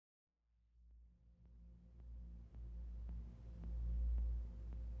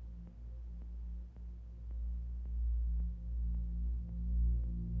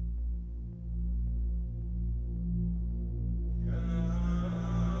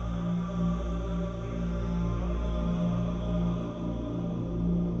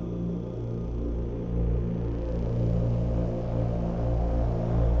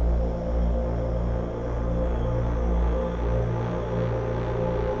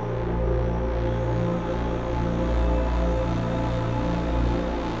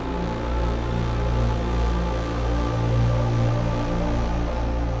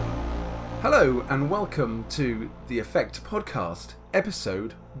Hello and welcome to the Effect Podcast,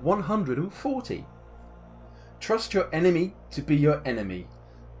 episode 140. Trust your enemy to be your enemy,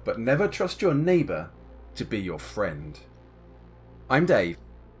 but never trust your neighbour to be your friend. I'm Dave.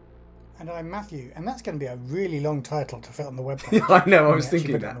 And I'm Matthew, and that's going to be a really long title to fit on the webpage. I know, I was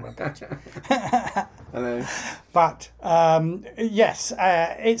thinking that. I know. But, yes,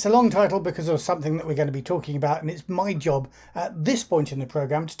 it's a long title because of something that we're going to be talking about, and it's my job at this point in the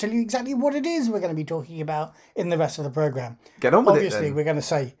programme to tell you exactly what it is we're going to be talking about in the rest of the programme. Get on with Obviously, it then. We're going to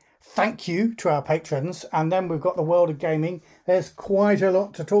say thank you to our patrons, and then we've got the world of gaming. There's quite a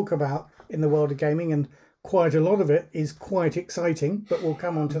lot to talk about in the world of gaming, and quite a lot of it is quite exciting, but we'll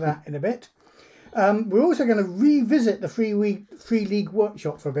come on to that in a bit. We're also going to revisit the Free League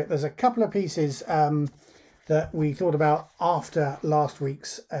Workshop for a bit. There's a couple of pieces that we thought about after last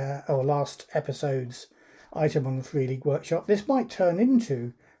week's or last episode's item on the Free League Workshop. This might turn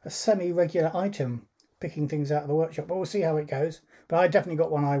into a semi-regular item, picking things out of the workshop, but we'll see how it goes. But I definitely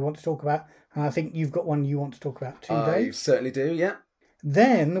got one I want to talk about, and I think you've got one you want to talk about too, Dave. I certainly do, yeah.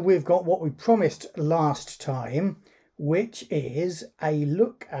 Then we've got what we promised last time, which is a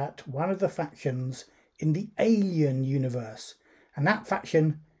look at one of the factions in the Alien universe. And that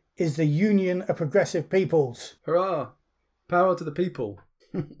faction is the Union of Progressive Peoples. Hurrah! Power to the people.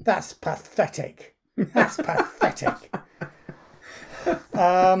 That's pathetic. That's pathetic.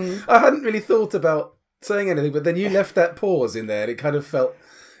 I hadn't really thought about saying anything, but then you left that pause in there and it kind of felt,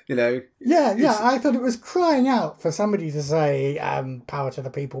 you know... Yeah, I thought it was crying out for somebody to say power to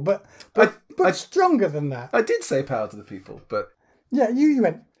the people, but stronger than that. I did say power to the people, but... Yeah, you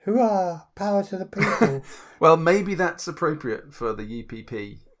went, hurrah, power to the people. Well, maybe that's appropriate for the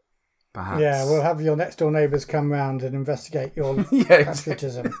UPP, perhaps. Yeah, we'll have your next door neighbours come round and investigate your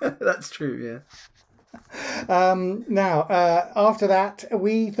patriotism. That's true, yeah. Now, after that,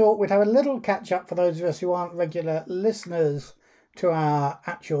 we thought we'd have a little catch up for those of us who aren't regular listeners to our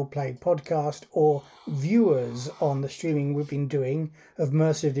actual play podcast or viewers on the streaming we've been doing of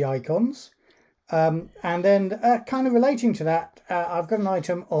Mercy of the Icons. And then kind of relating to that, I've got an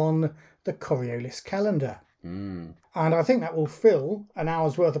item on the Coriolis calendar. And I think that will fill an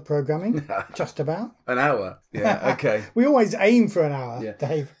hour's worth of programming, just about. An hour? Yeah, okay. We always aim for an hour, yeah.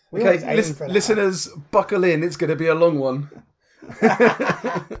 Dave. We always aim for an listeners, hour. Buckle in. It's going to be a long one.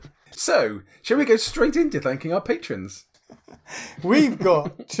 So, shall we go straight into thanking our patrons? We've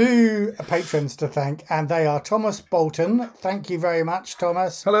got two patrons to thank, and they are Thomas Bolton. Thank you very much,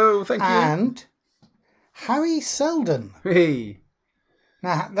 Thomas. Hello, thank you. And Harry Selden. Hey.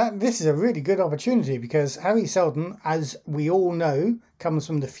 Now, this is a really good opportunity because Harry Selden, as we all know, comes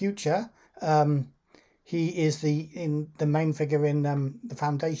from the future. He is the main figure in the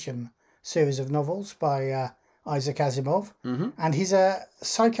Foundation series of novels by Isaac Asimov, and he's a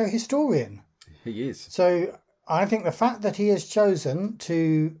psychohistorian. He is. So I think the fact that he has chosen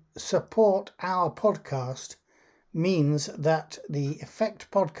to support our podcast means that the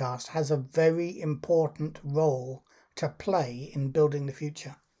Effect Podcast has a very important role to play in building the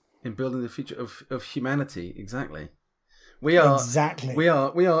future. In building the future of humanity, exactly. We are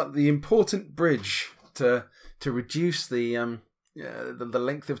the important bridge to reduce the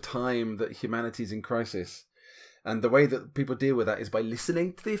length of time that humanity is in crisis, and the way that people deal with that is by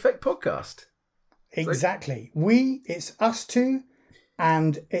listening to the Effect Podcast. Exactly. It's us two,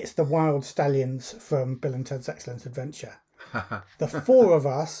 and it's the Wild Stallions from Bill and Ted's Excellent Adventure. The four of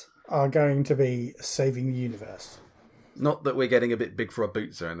us are going to be saving the universe. Not that we're getting a bit big for our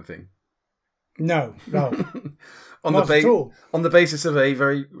boots or anything. No. On the basis of a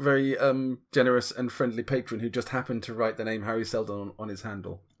very, very generous and friendly patron who just happened to write the name Harry Selden on his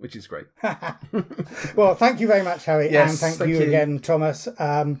handle, which is great. Well, thank you very much, Harry, yes, and thank you again, Thomas,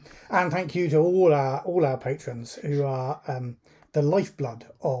 and thank you to all our patrons who are the lifeblood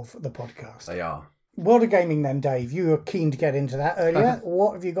of the podcast. They are. World of Gaming then, Dave. You were keen to get into that earlier.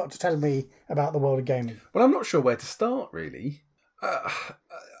 What have you got to tell me about the World of Gaming? Well, I'm not sure where to start, really.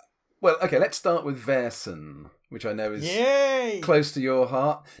 Well, okay, let's start with Versen, which I know is close to your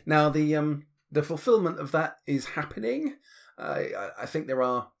heart. Now, the fulfillment of that is happening. I think there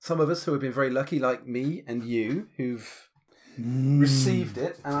are some of us who have been very lucky, like me and you, who've received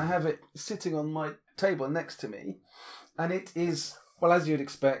it, and I have it sitting on my table next to me, and it is... Well, as you'd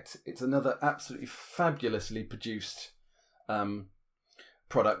expect, it's another absolutely fabulously produced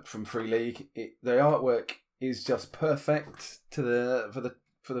product from Free League. The artwork is just perfect for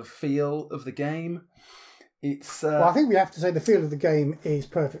the feel of the game. It's well, I think we have to say the feel of the game is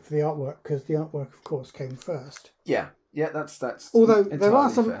perfect for the artwork because the artwork, of course, came first. Yeah, that's. Although there are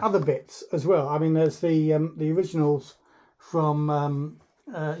some fair. other bits as well. I mean, there's the originals from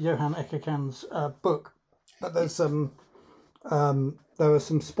Johan Ekakan's book, but there's some there are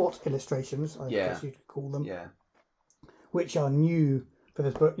some spot illustrations, I guess you could call them, which are new for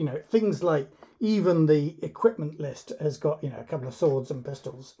this book. Things like even the equipment list has got a couple of swords and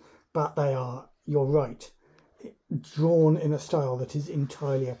pistols, but they are, you're right, drawn in a style that is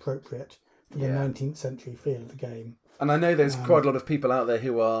entirely appropriate for the 19th century feel of the game. And I know there's quite a lot of people out there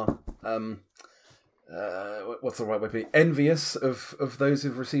who are what's the right way to be, envious of those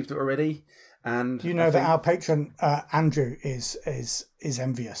who've received it already. And that our patron Andrew is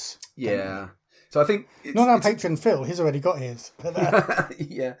envious. Yeah. So I think not our patron Phil. He's already got his. But,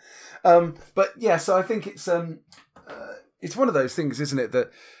 yeah. But yeah. So I think it's one of those things, isn't it,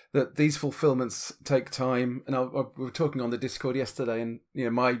 that these fulfillments take time. And we were talking on the Discord yesterday, and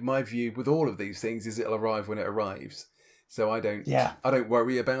my view with all of these things is it'll arrive when it arrives. So I don't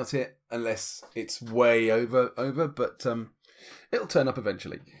worry about it unless it's way over. But it'll turn up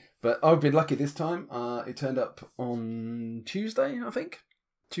eventually. But I've been lucky this time. It turned up on Tuesday, I think.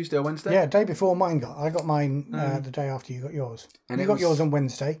 Tuesday or Wednesday? Yeah, day before mine I got mine the day after you got yours. And you got yours on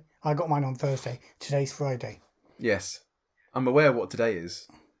Wednesday. I got mine on Thursday. Today's Friday. Yes. I'm aware of what today is.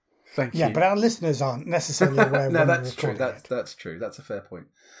 Thank you. Yeah, but our listeners aren't necessarily aware of no, that's true. That's true. That's a fair point.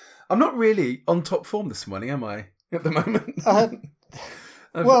 I'm not really on top form this morning, am I, at the moment?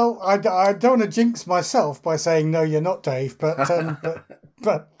 Well, I don't want to jinx myself by saying, no, you're not, Dave, but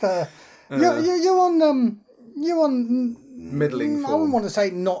you're on middling form. I wouldn't want to say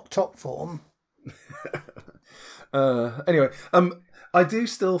not top form. Anyway, I do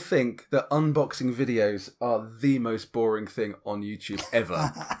still think that unboxing videos are the most boring thing on YouTube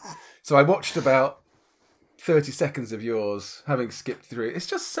ever. So I watched about 30 seconds of yours, having skipped through it. It's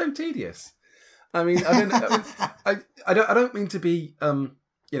just so tedious. I mean, I don't mean to be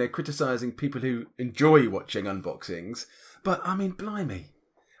criticising people who enjoy watching unboxings, but I mean, blimey.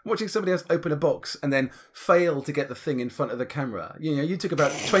 Watching somebody else open a box and then fail to get the thing in front of the camera. You took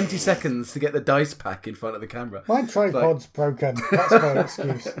about 20 seconds to get the dice pack in front of the camera. My tripod's broken. That's my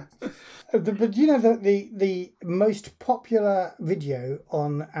excuse. But the most popular video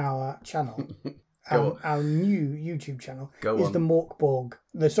on our channel, our new YouTube channel, is the Merkborg.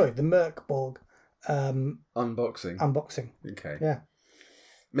 The Merkborg unboxing. Okay. Yeah.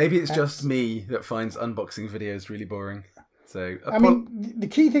 Maybe it's just me that finds unboxing videos really boring. So, the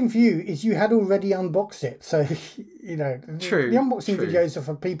key thing for you is you had already unboxed it. So, True, the unboxing videos are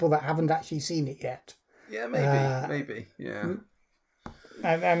for people that haven't actually seen it yet. Yeah, maybe, yeah.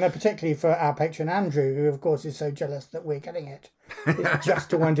 And they're particularly for our patron Andrew, who, of course, is so jealous that we're getting it. It's just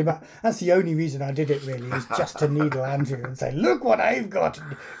to wind him up. That's the only reason I did it, really, is just to needle Andrew and say, look what I've got.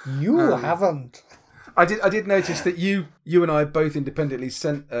 You haven't. I did notice that you and I both independently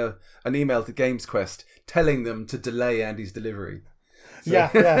sent an email to Games Quest telling them to delay Andy's delivery. So.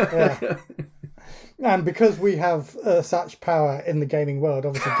 Yeah. And because we have such power in the gaming world,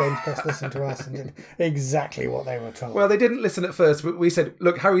 obviously Games Quest listened to us and did exactly what they were told. Well, they didn't listen at first, but we said,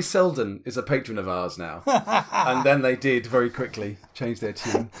 look, Harry Seldon is a patron of ours now. And then they did very quickly change their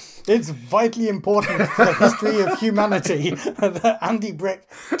tune. It's vitally important for the history of humanity that Andy Brick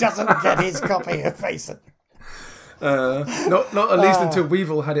doesn't get his copy of Facen. Not at least until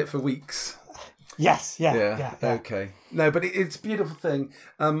we've all had it for weeks. Yes, yeah. Okay. No, but it's a beautiful thing.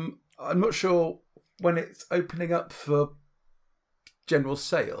 I'm not sure when it's opening up for general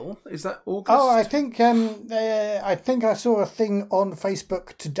sale. Is that August? Oh, I think I saw a thing on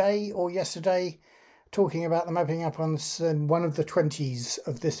Facebook today or yesterday talking about them opening up on one of the 20s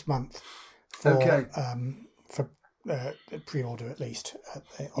of this month. For pre-order at least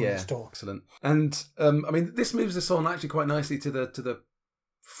on the store. Excellent. And this moves us on actually quite nicely to the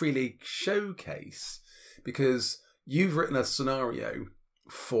Free League showcase, because you've written a scenario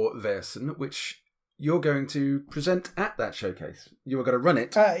for Versen, which you're going to present at that showcase. You were going to run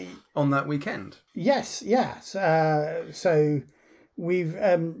it on that weekend. Yes. So we've,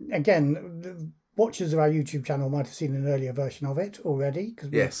 again, the watchers of our YouTube channel might have seen an earlier version of it already,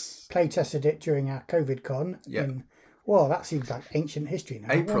 because we play tested it during our COVID con. Yep. That seems like ancient history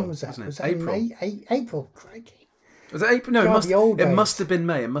now. April, when was that? Wasn't it? Was that April. In May? April, crikey. Was it April? No, God, it must have been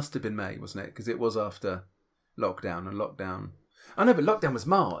May. It must have been May, wasn't it? Because it was after lockdown. I know, but lockdown was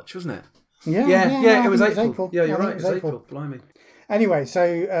March, wasn't it? Yeah, it was April. Yeah, you're right. It was April. Blimey. Anyway,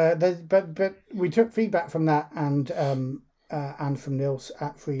 so but we took feedback from that and from Nils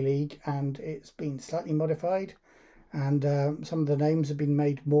at Free League, and it's been slightly modified, and some of the names have been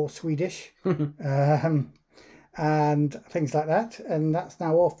made more Swedish, and things like that, and that's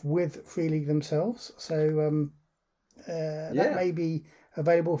now off with Free League themselves. So that may be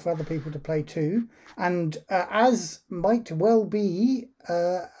available for other people to play too. And as might well be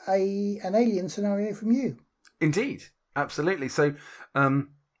an alien scenario from you. Indeed, absolutely. So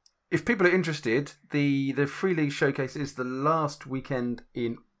if people are interested, the Free League Showcase is the last weekend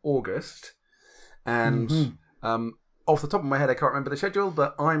in August. And off the top of my head, I can't remember the schedule,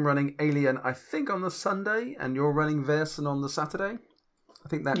 but I'm running Alien, I think, on the Sunday, and you're running Versen on the Saturday. I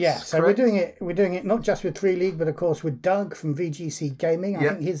think that's so correct. we're doing it not just with Free League, but of course with Doug from VGC Gaming. I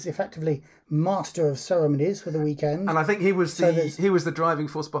think he's effectively master of ceremonies for the weekend. And I think he was the driving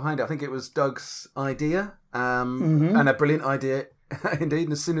force behind it. I think it was Doug's idea, and a brilliant idea indeed.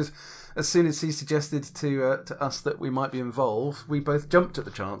 And as soon as he suggested to us that we might be involved, we both jumped at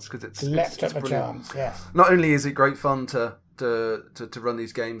the chance because it's leapt at the brilliant. chance. Yes. Not only is it great fun to run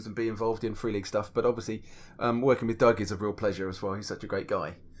these games and be involved in Free League stuff, but obviously working with Doug is a real pleasure as well. He's such a great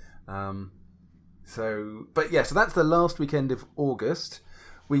guy. So that's the last weekend of August.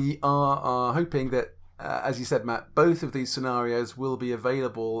 We are hoping that, as you said, Matt, both of these scenarios will be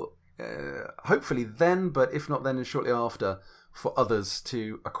available hopefully then, but if not then, and shortly after, for others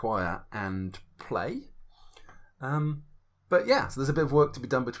to acquire and play. So there's a bit of work to be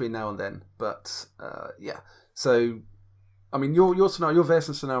done between now and then. But so I mean, your scenario, your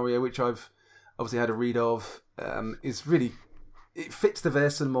Versen scenario, which I've obviously had a read of, is really, it fits the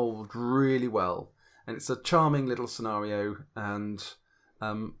Versen mold really well, and it's a charming little scenario. And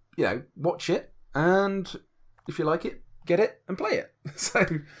watch it, and if you like it, get it and play it. So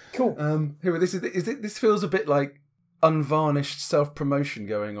cool. This feels a bit like unvarnished self-promotion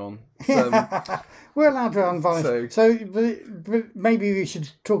going on. So, we're allowed to unvarnish. So maybe we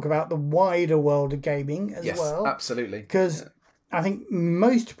should talk about the wider world of gaming as well. Yes, absolutely. Because I think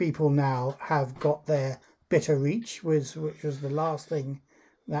most people now have got their Bitter Reach, which was the last thing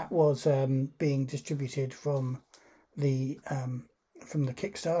that was being distributed from the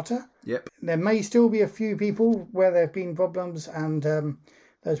Kickstarter. Yep. There may still be a few people where there have been problems, and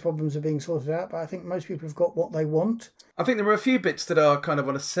those problems are being sorted out, but I think most people have got what they want. I think there were a few bits that are kind of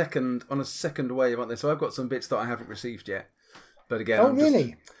on a second wave, aren't there? So I've got some bits that I haven't received yet. But again,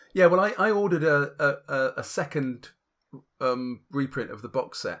 really? Yeah. Well, I ordered a second reprint of the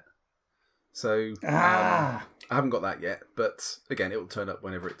box set, so I haven't got that yet. But again, it will turn up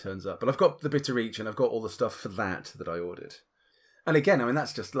whenever it turns up. But I've got the Bitter Reach, and I've got all the stuff for that I ordered. And again, I mean,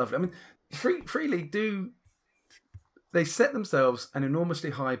 that's just lovely. I mean, Free League they set themselves an enormously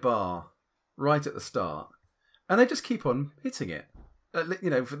high bar right at the start, and they just keep on hitting it.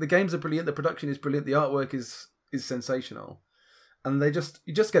 The games are brilliant, the production is brilliant, the artwork is sensational, and you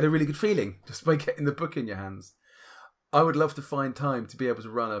just get a really good feeling just by getting the book in your hands. I would love to find time to be able to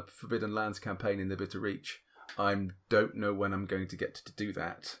run a Forbidden Lands campaign in the Bitter Reach. I don't know when I'm going to get to do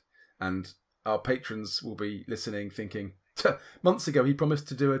that, and our patrons will be listening thinking, months ago he promised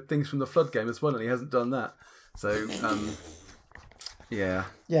to do a Things from the Flood game as well, and he hasn't done that. So, yeah,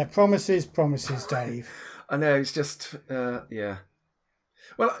 promises, Dave. I know, it's just, yeah.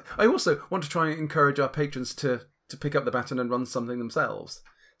 Well, I also want to try and encourage our patrons to pick up the baton and run something themselves.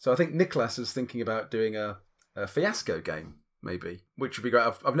 So I think Nicholas is thinking about doing a Fiasco game, maybe, which would be great.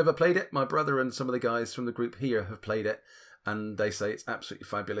 I've never played it. My brother and some of the guys from the group here have played it, and they say it's absolutely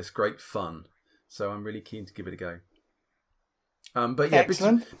fabulous, great fun. So I'm really keen to give it a go. But yeah,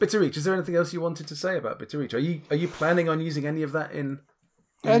 Bitter Reach. Is there anything else you wanted to say about Bitter Reach? Are you planning on using any of that in?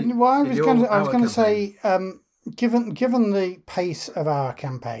 I was going to say, given the pace of our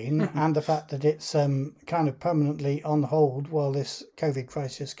campaign and the fact that it's kind of permanently on hold while this COVID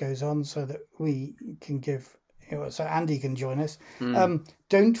crisis goes on, so that we can give, so Andy can join us.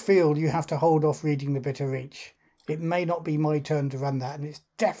 Don't feel you have to hold off reading the Bitter Reach. It may not be my turn to run that, and it's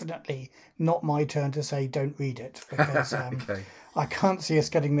definitely not my turn to say don't read it, because okay. I can't see us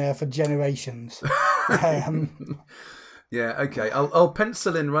getting there for generations. Yeah, okay. I'll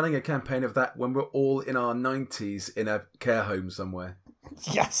pencil in running a campaign of that when we're all in our 90s in a care home somewhere.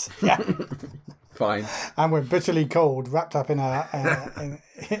 Yes, yeah. Fine. And we're bitterly cold, wrapped up in our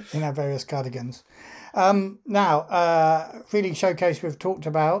in our various cardigans. Now, Free League Showcase we've talked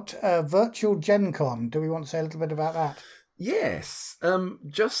about. Virtual Gen Con. Do we want to say a little bit about that? Yes.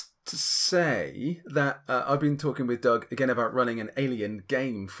 Just to say that I've been talking with Doug again about running an Alien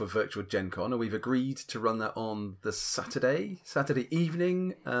game for Virtual Gen Con, and we've agreed to run that on the Saturday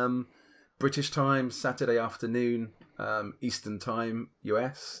evening, British time, Saturday afternoon, Eastern time,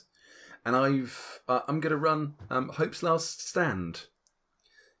 US. And I'm going to run Hope's Last Stand.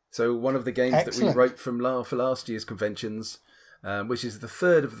 So one of the games Excellent. that we wrote for last year's conventions, which is the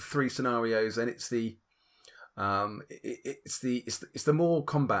third of the three scenarios, and it's the more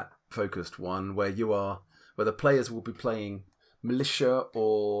combat focused one where the players will be playing militia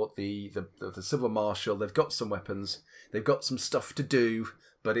or the civil marshal. They've got some weapons. They've got some stuff to do,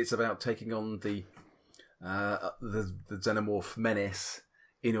 but it's about taking on the xenomorph menace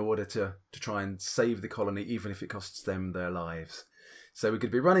in order to try and save the colony, even if it costs them their lives. So we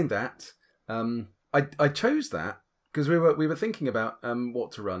could be running that. I chose that because we were thinking about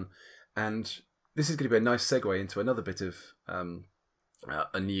what to run, and this is going to be a nice segue into another bit of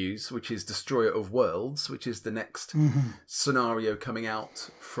a news, which is Destroyer of Worlds, which is the next scenario coming out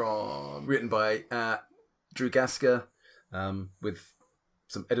written by Drew Gasker, with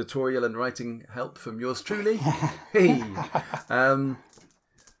some editorial and writing help from yours truly. Hey,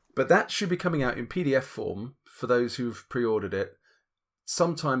 but that should be coming out in PDF form for those who've pre-ordered it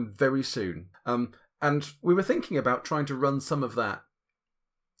sometime very soon. And we were thinking about trying to run some of that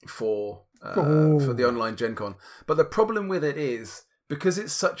for the online Gen Con. But the problem with it is, because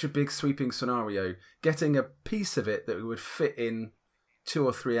it's such a big sweeping scenario, getting a piece of it that would fit in 2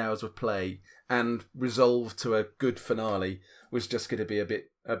 or 3 hours of play and resolve to a good finale was just going to be a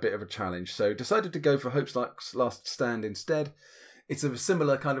bit of a challenge. So decided to go for Hope's Last Stand instead. It's a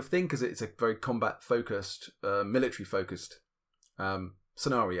similar kind of thing because it's a very combat-focused, military-focused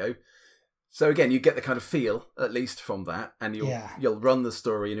scenario. So again, you get the kind of feel, at least from that, and you'll run the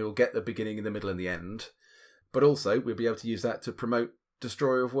story and you'll get the beginning, the middle, and the end. But also, we'll be able to use that to promote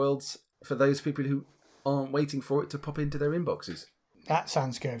Destroyer of Worlds for those people who aren't waiting for it to pop into their inboxes. That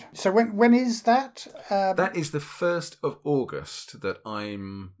sounds good. So when is that? That is the 1st of August that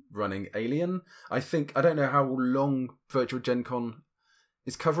I'm running Alien. I don't know how long Virtual Gen Con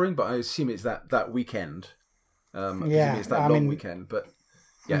is covering, but I assume it's that weekend. I presume it's that long weekend, but...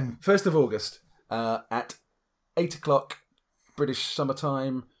 Yeah, 1st of August at 8 o'clock British Summer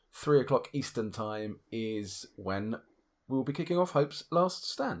Time, 3 o'clock Eastern Time is when we'll be kicking off Hope's Last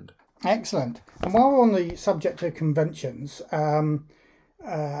Stand. Excellent. And while we're on the subject of conventions, I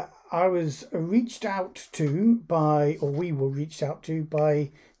was reached out to by, or we were reached out to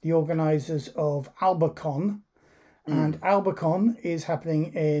by the organisers of Albacon. And Albacon is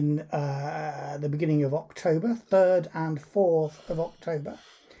happening in the beginning of October, 3rd and 4th of October.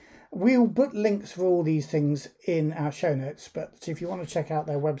 We'll put links for all these things in our show notes, but if you want to check out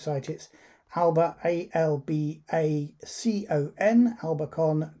their website, it's Alba, Albacon,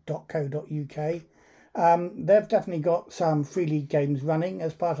 albacon.co.uk. They've definitely got some Free League games running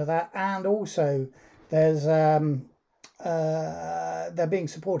as part of that, and also there's they're being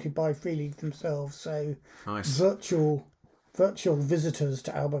supported by Free League themselves, so nice. virtual visitors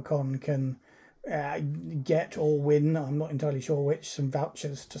to Albacon can get or win, I'm not entirely sure which, some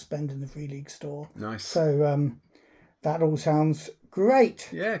vouchers to spend in the Free League store. Nice. So that all sounds great.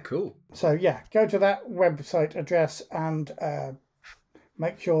 Yeah, cool. So yeah, go to that website address and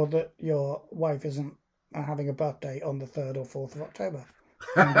make sure that your wife isn't having a birthday on the 3rd or 4th of October.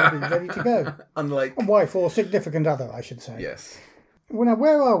 And you'll be ready to go. Unlike a wife or significant other, I should say. Yes. Well, now,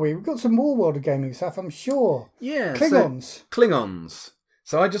 where are we? We've got some more World of Gaming stuff, I'm sure. Yeah. Klingons. Klingons.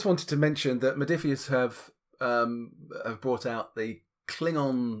 So I just wanted to mention that Modiphius have brought out the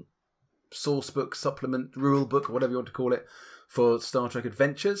Klingon sourcebook, supplement, rule book, or whatever you want to call it, for Star Trek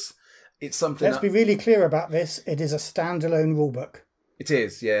Adventures. It's something. Let's be really clear about this. It is a standalone rulebook. It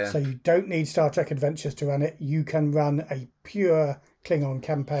is, yeah. So you don't need Star Trek Adventures to run it. You can run a pure Klingon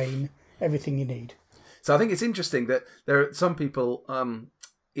campaign, everything you need. So I think it's interesting that there are some people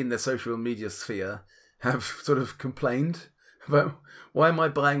in the social media sphere have sort of complained about, why am I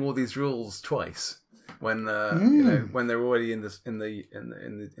buying all these rules twice when when they're already in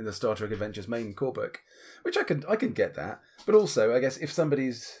the Star Trek Adventures main core book, which I can get that, but also I guess if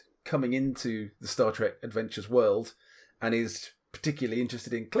somebody's coming into the Star Trek Adventures world and is particularly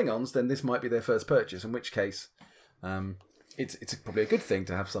interested in Klingons, then this might be their first purchase, in which case it's probably a good thing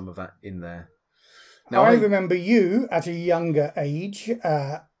to have some of that in there. Now, I remember you at a younger age,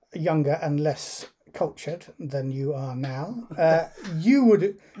 younger and less cultured than you are now. You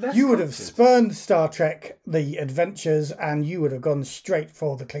would have spurned Star Trek The Adventures, and you would have gone straight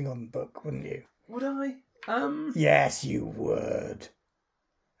for the Klingon book, wouldn't you? Would I? Yes, you would.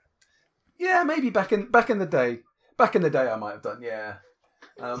 Yeah, maybe back in the day. Back in the day, I might have done. Yeah.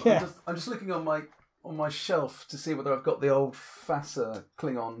 Yeah. I'm just looking on my shelf to see whether I've got the old FASA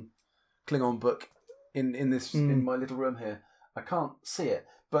Klingon book in my little room here. I can't see it,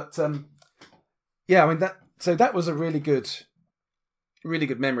 but yeah, I mean that was a really good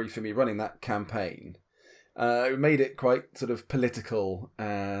memory for me running that campaign. It made it quite sort of political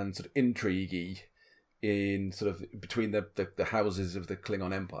and sort of intriguey in sort of between the houses of the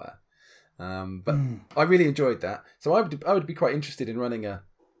Klingon Empire. But I really enjoyed that. So I would be quite interested in running a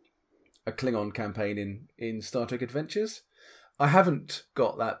Klingon campaign in Star Trek Adventures. I haven't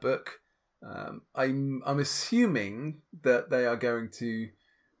got that book. I'm assuming that they are going to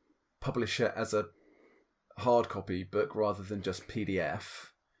publish it as a hard copy book rather than just PDF.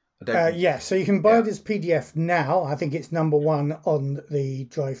 So you can buy it as PDF now. I think it's number 1 on the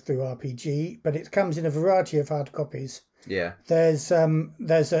Drive-Thru RPG, but it comes in a variety of hard copies. Yeah. There's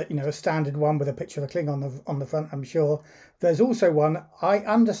a standard one with a picture of a Klingon on the front, I'm sure. There's also one, I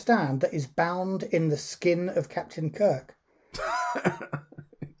understand, that is bound in the skin of Captain Kirk.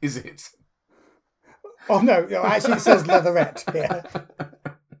 Is it? Oh no, actually it says leatherette.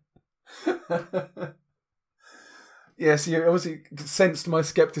 Yes, you obviously sensed my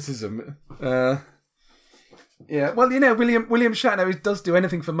scepticism. Well, William Shatner does do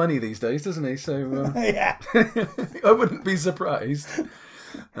anything for money these days, doesn't he? So yeah, I wouldn't be surprised.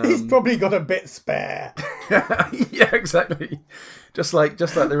 He's probably got a bit spare. Yeah, exactly. Just like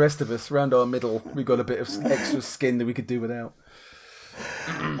the rest of us, around our middle, we've got a bit of extra skin that we could do without.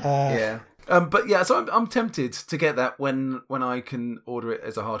 Yeah. But yeah, so I'm tempted to get that when I can order it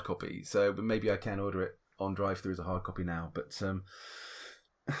as a hard copy. So maybe I can order it on Drive-Thru as a hard copy now. But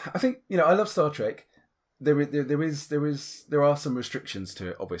I think I love Star Trek. There are some restrictions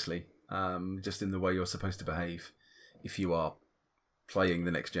to it, obviously, just in the way you're supposed to behave if you are playing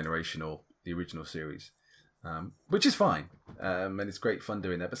the Next Generation or the original series, which is fine, and it's great fun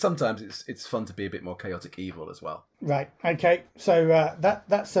doing that. But sometimes it's fun to be a bit more chaotic evil as well. Right. Okay. So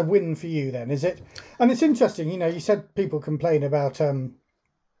that's a win for you then, is it? And it's interesting. You said people complain about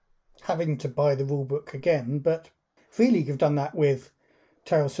having to buy the rule book again, but Free League have done that with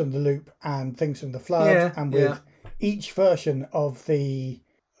Tales from the Loop and Things from the Flood, and with each version of the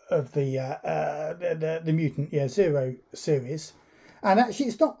Mutant Year Zero series. And actually,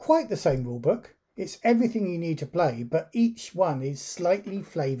 it's not quite the same rule book. It's everything you need to play, but each one is slightly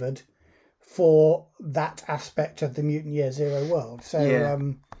flavoured for that aspect of the Mutant Year Zero world. So,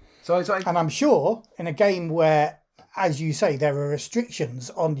 and I'm sure in a game where, as you say, there are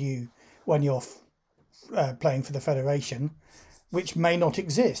restrictions on you when you're playing for the Federation, which may not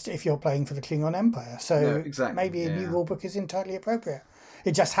exist if you're playing for the Klingon Empire. So maybe a new rule book is entirely appropriate.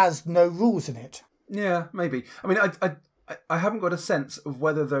 It just has no rules in it. Yeah, maybe. I mean, I haven't got a sense of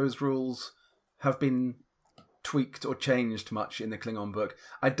whether those rules have been tweaked or changed much in the Klingon book.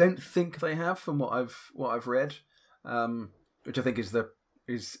 I don't think they have, from what I've read, which I think is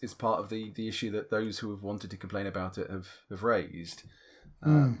part of the issue that those who have wanted to complain about it have raised.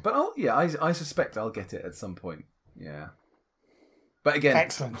 But I suspect I'll get it at some point. Yeah. But again,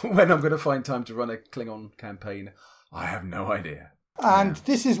 excellent. When I'm going to find time to run a Klingon campaign, I have no idea. And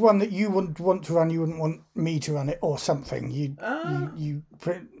this is one that you wouldn't want to run. You wouldn't want me to run it or something. You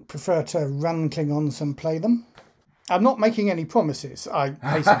prefer to run Klingons and play them. I'm not making any promises. I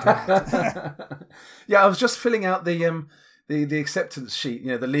hasten to add. Yeah, I was just filling out the acceptance sheet.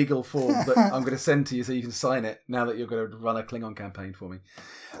 The legal form that I'm going to send to you so you can sign it. Now that you're going to run a Klingon campaign for me.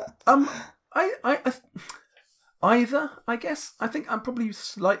 I guess. I think I'm probably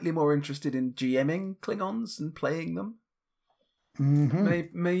slightly more interested in GMing Klingons and playing them. Mm-hmm.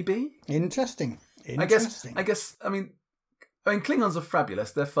 Maybe. Interesting. I guess. I mean, Klingons are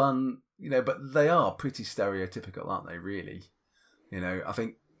fabulous. They're fun, but they are pretty stereotypical, aren't they? Really, I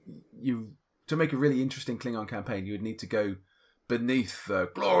think to make a really interesting Klingon campaign, you would need to go beneath the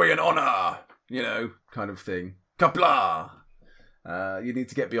glory and honor, kind of thing. Kapla. You need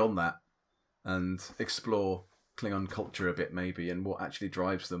to get beyond that and explore Klingon culture a bit, maybe, and what actually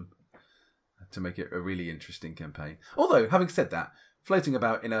drives them, to make it a really interesting campaign. Although, having said that, floating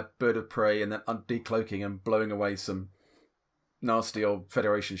about in a bird of prey and then decloaking and blowing away some nasty old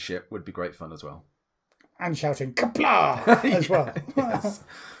Federation ship would be great fun as well. And shouting "Kapla" as well. Yes.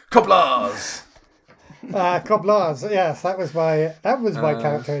 Koblars! Koblars, yes, that was my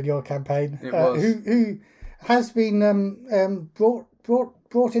character in your campaign. It was. Who has been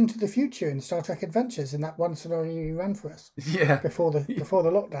brought into the future in Star Trek Adventures in that one scenario you ran for us. Yeah. Before the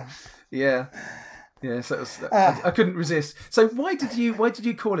lockdown. Yeah. Yeah, so I couldn't resist. So why did you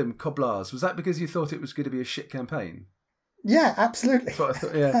call him Koblars? Was that because you thought it was going to be a shit campaign? Yeah, absolutely. That's what I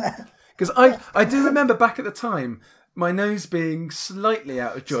thought, yeah. Because I do remember back at the time my nose being slightly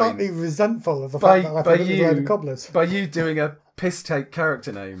out of joint. Slightly resentful of the fact that I thought it was a load of cobblers. By you doing a piss-take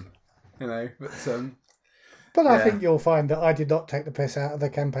character name, But I think you'll find that I did not take the piss out of the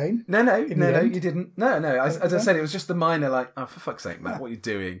campaign. No, you didn't. No. As I said, it was just the minor, for fuck's sake, Matt, what are you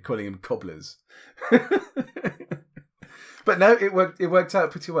doing? Calling him cobblers. But no, it worked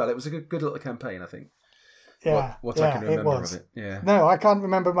out pretty well. It was a good little campaign, I think. Yeah. What I can remember of it. Yeah. No, I can't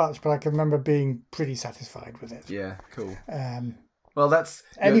remember much, but I can remember being pretty satisfied with it. Yeah, cool. Well, that's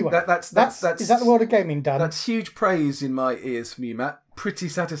anyway. That's is that the world of gaming done? That's huge praise in my ears from you, Matt. Pretty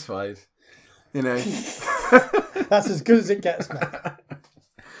satisfied. That's as good as it gets, Matt.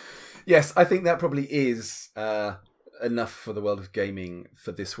 Yes, I think that probably is enough for the world of gaming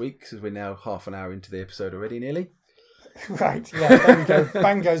for this week, because we're now half an hour into the episode already, nearly. Right, yeah, there we go.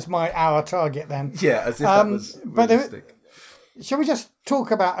 Bang goes my hour target then. Yeah, as if that was realistic. Shall we just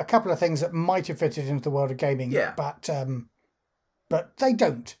talk about a couple of things that might have fitted into the world of gaming? Yeah. But they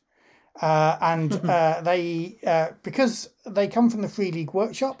don't. They because they come from the Free League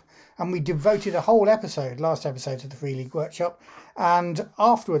Workshop, and we devoted a whole last episode to the Free League Workshop. And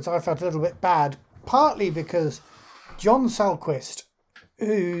afterwards, I felt a little bit bad, partly because John Salquist,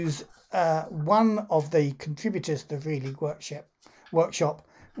 who's one of the contributors to the Free League Workshop,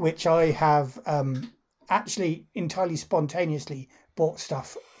 which I have actually entirely spontaneously bought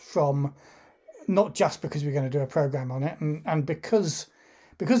stuff from, not just because we're going to do a program on it, and because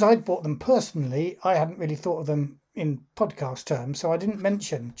I'd bought them personally, I hadn't really thought of them in podcast terms, so I didn't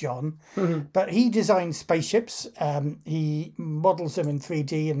mention John. Mm-hmm. But he designs spaceships. He models them in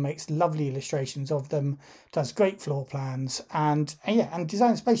 3D and makes lovely illustrations of them. Does great floor plans and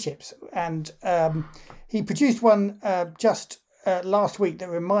designs spaceships. And he produced one just last week that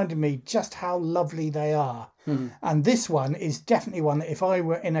reminded me just how lovely they are. Mm-hmm. And this one is definitely one that if I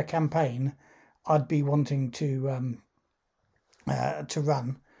were in a campaign, I'd be wanting to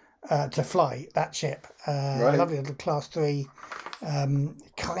run. To fly that ship. Right. Lovely little Class 3,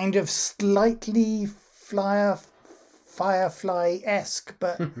 kind of slightly Firefly-esque,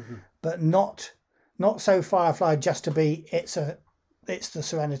 but not so Firefly just to be it's the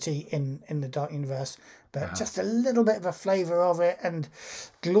Serenity in the Dark Universe, but just a little bit of a flavour of it, and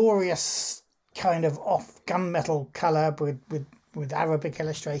glorious kind of off gunmetal colour with Arabic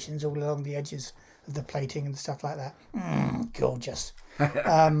illustrations all along the edges of the plating and stuff like that. Gorgeous.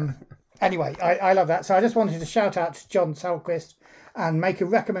 Anyway, I love that. So I just wanted to shout out to John Salquist and make a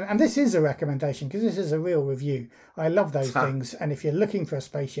recommend. And this is a recommendation because this is a real review. I love those things. And if you're looking for a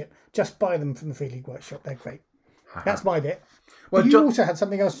spaceship, just buy them from the Free League Workshop. They're great. That's my bit. Well, you also had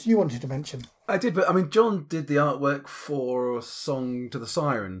something else you wanted to mention. I did, but I mean, John did the artwork for Song to the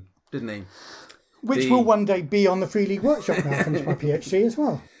Siren, didn't he? Which will one day be on the Free League Workshop when I finish my PhD as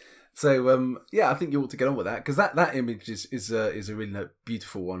well. So I think you ought to get on with that, because that image is a really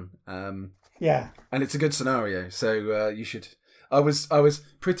beautiful one. Yeah, and it's a good scenario. So you should. I was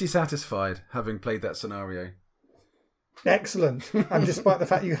pretty satisfied having played that scenario. Excellent. And despite the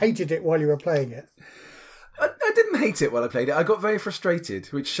fact you hated it while you were playing it, I didn't hate it while I played it. I got very frustrated,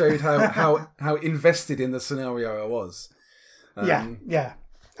 which showed how invested in the scenario I was. Yeah,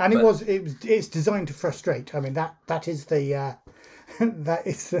 and it's designed to frustrate. I mean that is the. That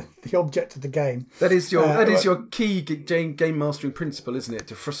is the object of the game. That is your key game mastering principle, isn't it?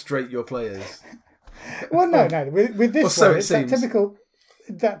 To frustrate your players. Well, no. With this one, it's that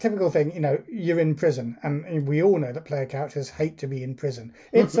typical thing. You're in prison, and we all know that player characters hate to be in prison.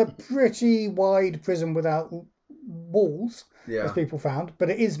 It's a pretty wide prison without walls, as people found, but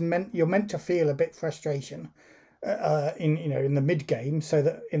it is you're meant to feel a bit frustration in the mid game, so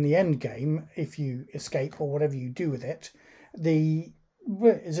that in the end game, if you escape or whatever you do with it,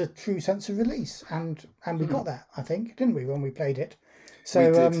 is a true sense of release, and we got that, I think, didn't we, when we played it?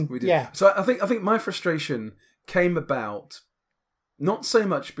 So we did. Yeah. So I think my frustration came about not so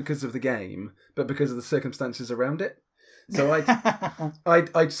much because of the game, but because of the circumstances around it. So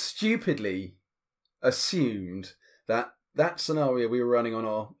I'd stupidly assumed that scenario we were running on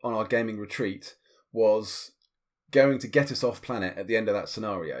our gaming retreat was going to get us off planet at the end of that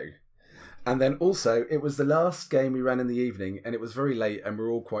scenario. And then also, it was the last game we ran in the evening, and it was very late, and we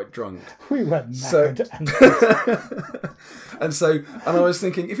were all quite drunk. We were mad. And I was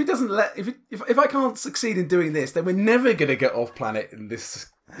thinking, if I can't succeed in doing this, then we're never going to get off planet in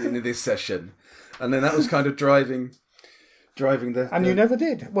this session. And then that was kind of driving the. And you never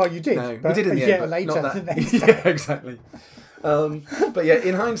did. Well, you did. No, we did in the end, but later. Not that. Yeah, exactly. But yeah,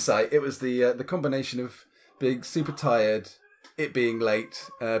 in hindsight, it was the combination of being super tired, it being late,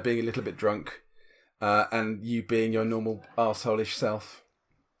 being a little bit drunk, and you being your normal arsehole-ish self.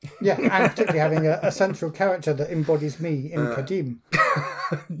 Yeah, and particularly having a central character that embodies me in Kadim.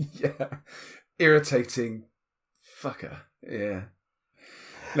 Yeah. Irritating fucker. Yeah.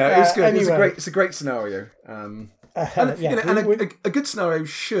 No, it was good. Anyway. It's a great scenario. A good scenario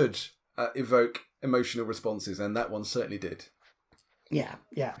should evoke emotional responses, and that one certainly did. Yeah.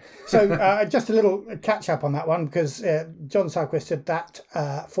 So just a little catch up on that one, because John Salquist did that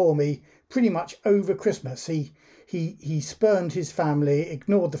for me pretty much over Christmas. He spurned his family,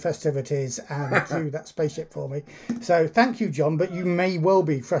 ignored the festivities, and drew that spaceship for me. So thank you, John, but you may well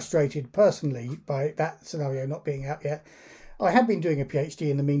be frustrated personally by that scenario not being out yet. I have been doing a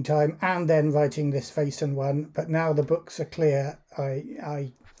PhD in the meantime and then writing this Vaesen one, but now the books are clear.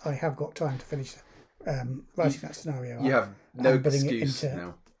 I have got time to finish writing that scenario. You have no excuse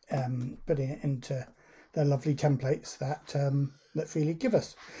now. Putting it into the lovely templates that Free League give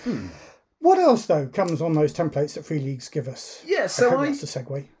us. What else, though, comes on those templates that Free Leagues give us? Yeah, so that's a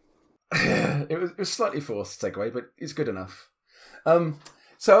segue. It was slightly forced segue, but it's good enough.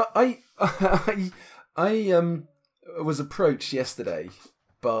 So I was approached yesterday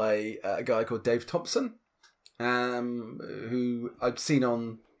by a guy called Dave Thompson, who I'd seen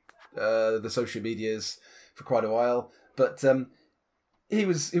on the social medias for quite a while, but he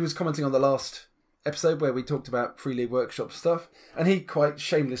was commenting on the last episode where we talked about Free League Workshop stuff, and he quite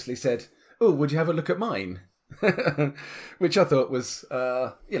shamelessly said, "Oh, would you have a look at mine?" Which I thought was,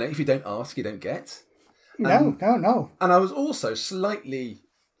 if you don't ask, you don't get. No. And I was also slightly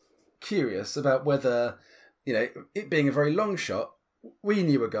curious about whether, it being a very long shot, we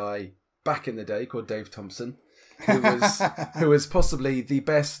knew a guy back in the day called Dave Thompson, who was possibly the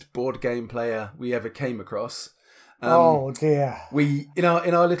best board game player we ever came across. Oh dear! We in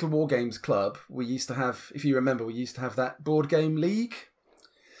our little war games club, we used to have, if you remember, that board game league.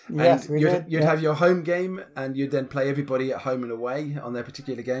 Yes, and you'd have your home game, and you'd then play everybody at home and away on their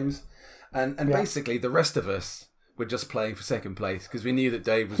particular games, and basically the rest of us were just playing for second place because we knew that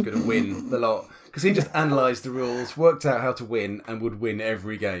Dave was going to win the lot because he just analysed the rules, worked out how to win, and would win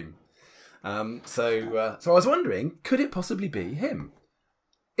every game. So I was wondering, could it possibly be him?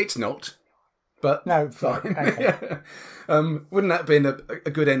 It's not. But no, fine. Okay. Wouldn't that have been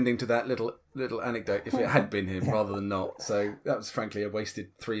a good ending to that little anecdote if it had been him rather than not? So that was frankly a wasted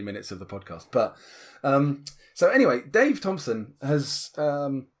 3 minutes of the podcast. But so anyway, Dave Thompson has got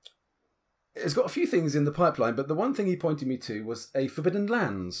a few things in the pipeline, but the one thing he pointed me to was a Forbidden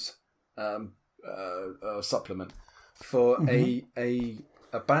Lands supplement for a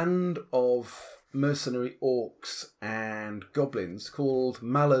band of mercenary orcs and goblins called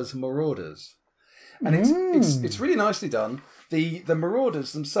Mala's Marauders. And it's really nicely done. The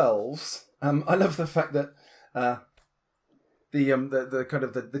Marauders themselves, I love the fact that the kind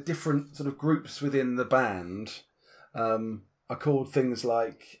of the different sort of groups within the band are called things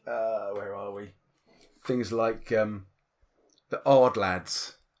like where are we? Things like the Ard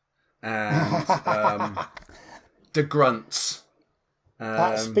Lads and the Grunts.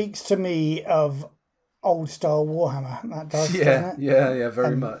 That speaks to me of old style Warhammer. That does, doesn't it? Yeah,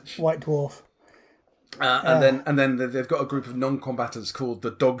 very much. White Dwarf. And then they've got a group of non-combatants called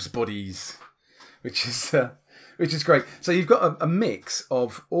the Dog's Bodies, which is great. So you've got a mix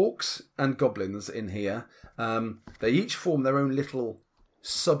of orcs and goblins in here. They each form their own little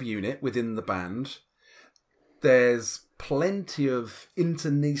subunit within the band. There's plenty of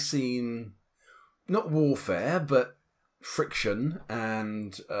internecine, not warfare, but friction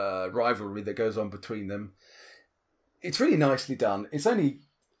and rivalry that goes on between them. It's really nicely done. It's only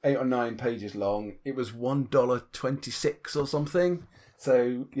 8 or 9 pages long. It was $1.26 or something.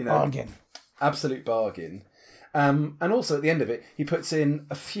 So, bargain. Absolute bargain. And also at the end of it, he puts in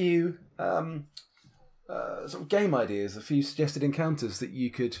a few sort of game ideas, a few suggested encounters that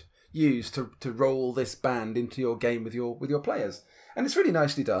you could use to roll this band into your game with your players. And it's really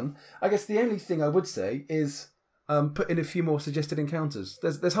nicely done. I guess the only thing I would say is put in a few more suggested encounters.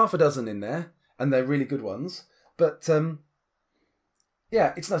 There's half a dozen in there, and they're really good ones. But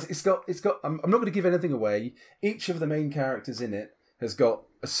yeah, it's nice. It's got. I'm not going to give anything away. Each of the main characters in it has got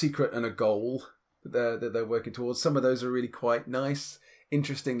a secret and a goal that they're working towards. Some of those are really quite nice,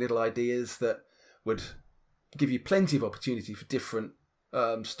 interesting little ideas that would give you plenty of opportunity for different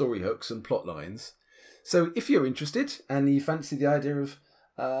story hooks and plot lines. So if you're interested and you fancy the idea of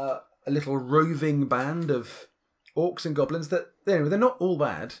a little roving band of orcs and goblins, they're not all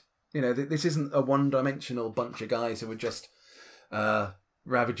bad. This isn't a one-dimensional bunch of guys who are just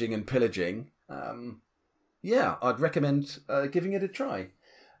ravaging and pillaging. I'd recommend giving it a try.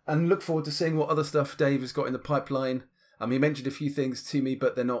 And look forward to seeing what other stuff Dave has got in the pipeline. He mentioned a few things to me,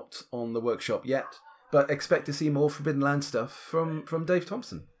 but they're not on the workshop yet. But expect to see more Forbidden Land stuff from Dave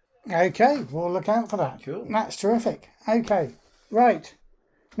Thompson. Okay, we'll look out for that. Cool. That's terrific. Okay, right.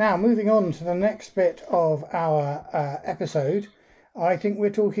 Now, moving on to the next bit of our episode, I think we're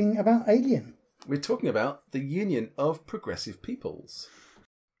talking about Alien. We're talking about the Union of Progressive Peoples.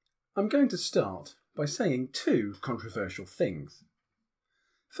 I'm going to start by saying 2 controversial things.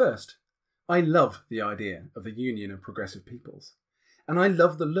 First, I love the idea of the Union of Progressive Peoples. and I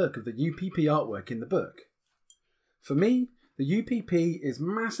love the look of the UPP artwork in the book. For me, the UPP is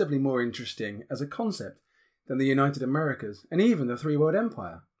massively more interesting as a concept than the United Americas and even the Three World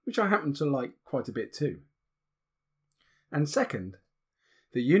Empire, which I happen to like quite a bit too. And second,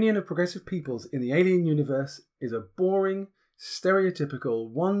 the Union of Progressive Peoples in the Alien universe is a boring, stereotypical,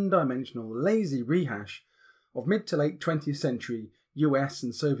 one-dimensional, lazy rehash of mid to late 20th century US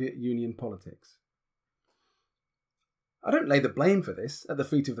and Soviet Union politics. I don't lay the blame for this at the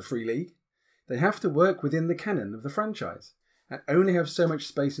feet of the Free League. They have to work within the canon of the franchise and only have so much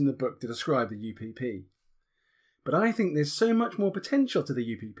space in the book to describe the UPP. But I think there's so much more potential to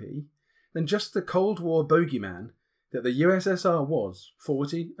the UPP than just the Cold War bogeyman that the USSR was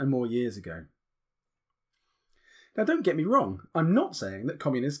 40 and more years ago. Now don't get me wrong, I'm not saying that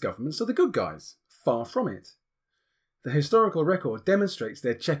communist governments are the good guys. Far from it. The historical record demonstrates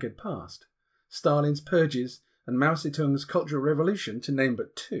their checkered past, Stalin's purges and Mao Zedong's Cultural Revolution to name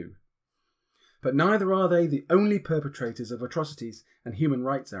but two. But neither are they the only perpetrators of atrocities and human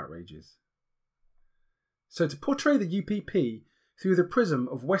rights outrages. So to portray the UPP through the prism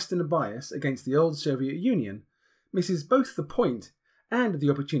of Western bias against the old Soviet Union misses both the point and the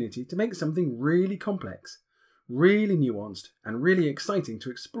opportunity to make something really complex, really nuanced, and really exciting to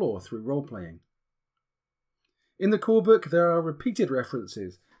explore through role-playing. In the core book, there are repeated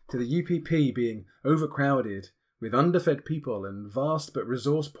references to the UPP being overcrowded with underfed people and vast but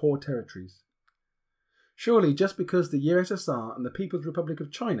resource-poor territories. Surely just because the USSR and the People's Republic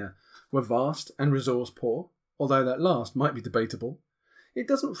of China were vast and resource-poor, although that last might be debatable, it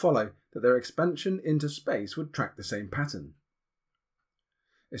doesn't follow that their expansion into space would track the same pattern.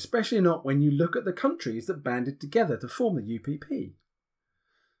 Especially not when you look at the countries that banded together to form the UPP.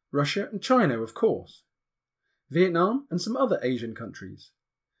 Russia and China, of course. Vietnam and some other Asian countries.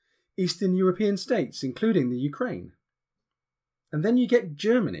 Eastern European states, including the Ukraine. And then you get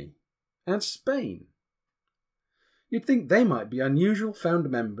Germany and Spain. You'd think they might be unusual found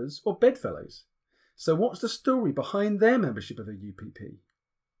members or bedfellows. So what's the story behind their membership of the UPP?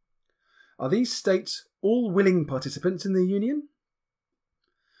 Are these states all willing participants in the Union?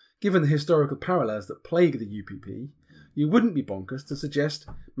 Given the historical parallels that plague the UPP, you wouldn't be bonkers to suggest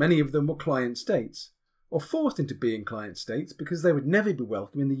many of them were client states, or forced into being client states because they would never be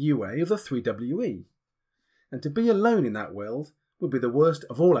welcome in the UA of the 3WE. And to be alone in that world would be the worst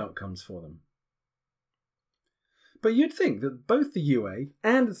of all outcomes for them. But you'd think that both the UA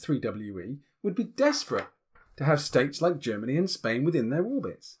and the 3WE would be desperate to have states like Germany and Spain within their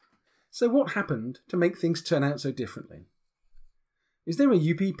orbits. So what happened to make things turn out so differently? Is there a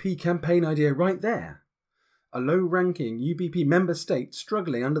UPP campaign idea right there? A low-ranking UPP member state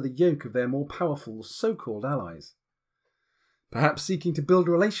struggling under the yoke of their more powerful so-called allies? Perhaps seeking to build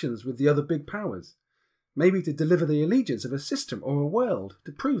relations with the other big powers, maybe to deliver the allegiance of a system or a world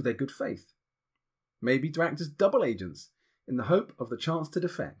to prove their good faith. Maybe to act as double agents in the hope of the chance to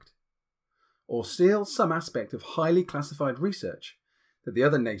defect. Or steal some aspect of highly classified research that the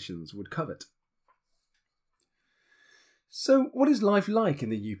other nations would covet. So what is life like in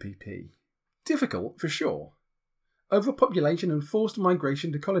the UPP? Difficult, for sure. Overpopulation and forced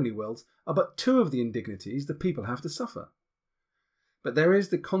migration to colony worlds are but two of the indignities the people have to suffer. But there is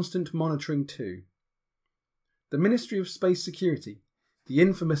the constant monitoring too. The Ministry of Space Security, the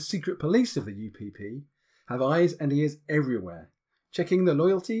infamous secret police of the UPP, have eyes and ears everywhere, checking the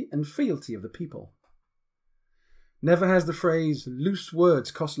loyalty and fealty of the people. Never has the phrase, loose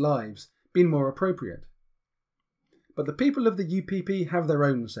words cost lives, been more appropriate. But the people of the UPP have their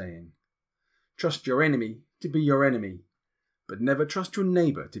own saying. Trust your enemy to be your enemy, but never trust your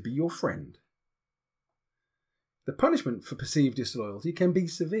neighbour to be your friend. The punishment for perceived disloyalty can be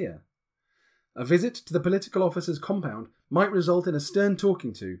severe. A visit to the political officer's compound might result in a stern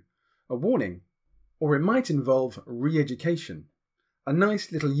talking to, a warning, or it might involve re-education, a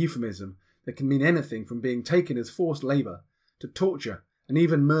nice little euphemism that can mean anything from being taken as forced labour to torture and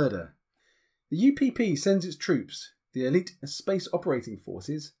even murder. The UPP sends its troops, the elite space operating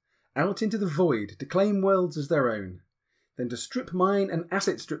forces, out into the void to claim worlds as their own, then to strip mine and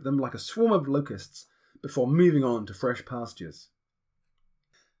asset strip them like a swarm of locusts before moving on to fresh pastures.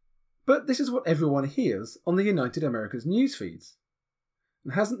 But this is what everyone hears on the United Americas news feeds.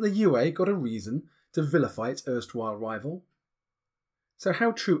 And hasn't the UA got a reason to vilify its erstwhile rival? So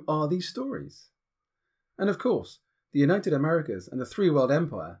how true are these stories? And of course, the United Americas and the Three World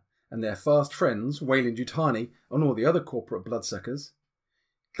Empire, and their fast friends, Weyland-Yutani and all the other corporate bloodsuckers,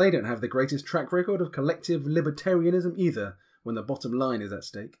 they don't have the greatest track record of collective libertarianism either when the bottom line is at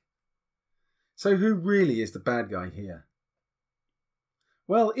stake. So who really is the bad guy here?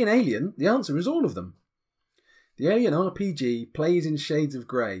 Well, in Alien, the answer is all of them. The Alien RPG plays in shades of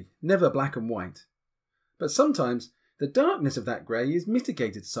grey, never black and white. But sometimes the darkness of that grey is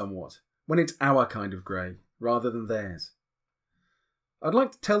mitigated somewhat when it's our kind of grey, rather than theirs. I'd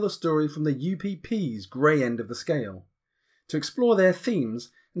like to tell the story from the UPP's grey end of the scale, to explore their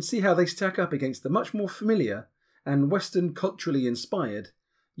themes and see how they stack up against the much more familiar and Western culturally inspired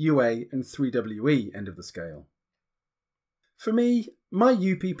UA and 3WE end of the scale. For me, my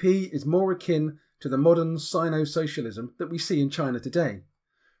UPP is more akin to the modern Sino-socialism that we see in China today,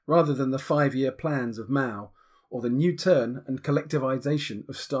 rather than the 5-year plans of Mao or the new turn and collectivization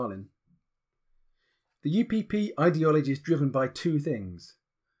of Stalin. The UPP ideology is driven by two things: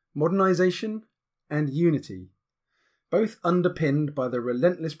 modernization and unity, both underpinned by the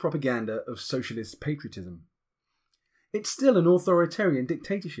relentless propaganda of socialist patriotism. It's still an authoritarian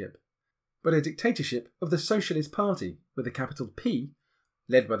dictatorship, but a dictatorship of the Socialist Party, with a capital P,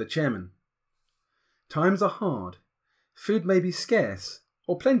 led by the chairman. Times are hard. Food may be scarce,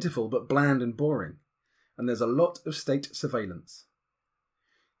 or plentiful but bland and boring, and there's a lot of state surveillance.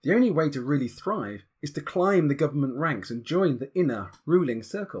 The only way to really thrive is to climb the government ranks and join the inner ruling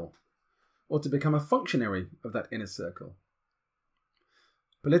circle, or to become a functionary of that inner circle.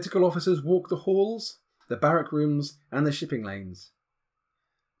 Political officers walk the halls, the barrack rooms, and the shipping lanes.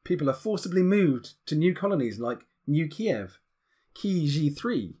 People are forcibly moved to new colonies like New Kiev, Key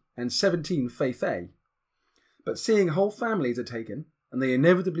G3, and 17 Feifei. But seeing whole families are taken, and they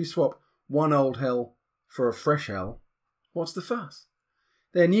inevitably swap one old hell for a fresh hell, what's the fuss?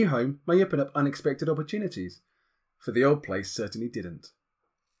 Their new home may open up unexpected opportunities, for the old place certainly didn't.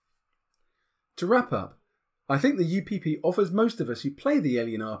 To wrap up, I think the UPP offers most of us who play the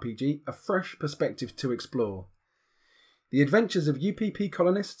Alien RPG a fresh perspective to explore. The adventures of UPP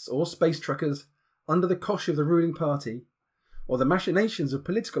colonists or space truckers under the cosh of the ruling party, or the machinations of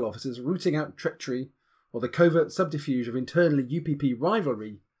political officers rooting out treachery, or the covert subterfuge of internally UPP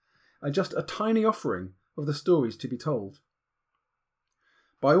rivalry, are just a tiny offering of the stories to be told.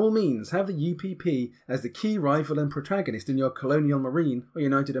 By all means, have the UPP as the key rival and protagonist in your Colonial Marine or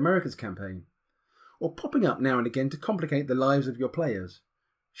United Americas campaign, or popping up now and again to complicate the lives of your players,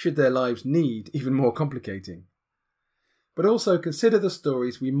 should their lives need even more complicating. But also consider the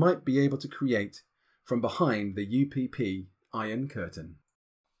stories we might be able to create from behind the UPP Iron Curtain.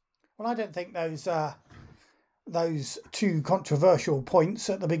 Well, I don't think those two controversial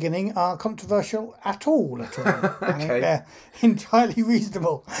points at the beginning are controversial at all. Okay. I think they're entirely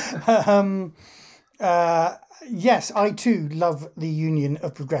reasonable. Yes, I too love the union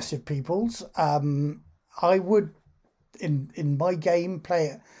of progressive peoples. I would, in my game, play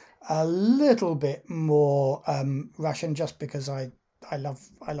it a little bit more Russian, just because I love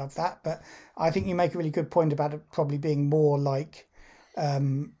that. But I think you make a really good point about it probably being more like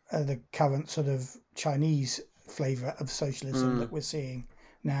the current sort of Chinese flavour of socialism that we're seeing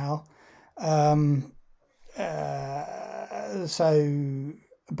now. But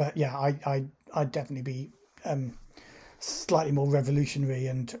yeah, I'd definitely be slightly more revolutionary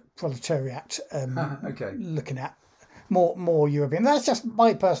and proletariat looking at more European. That's just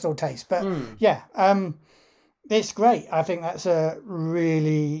my personal taste, but yeah, it's great. I think that's a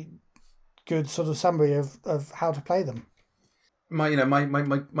really good sort of summary of how to play them. My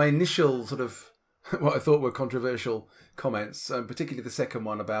initial sort of what I thought were controversial comments, particularly the second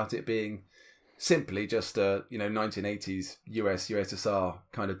one about it being simply just a 1980s USSR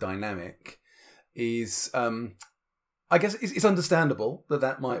kind of dynamic, is I guess it's understandable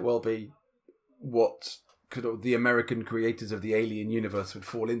that might well be what the American creators of the Alien universe would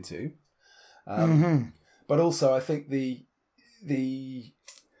fall into. But also I think the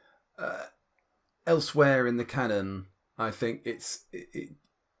elsewhere in the canon, I think it's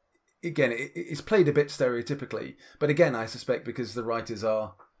played a bit stereotypically, but again, I suspect because the writers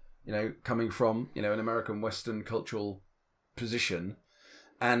are, coming from, an American Western cultural position.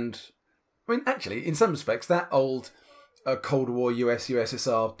 And I mean, actually, in some respects, that old Cold War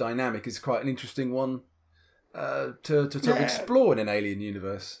USSR dynamic is quite an interesting one to explore in an Alien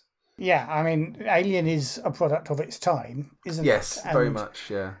universe. Yeah, I mean, Alien is a product of its time, isn't it? Yes, very much,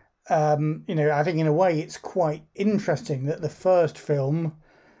 yeah. I think in a way it's quite interesting that the first film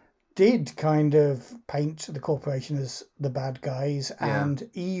did kind of paint the corporation as the bad guys, and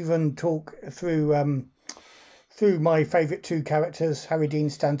even talk through my favourite two characters, Harry Dean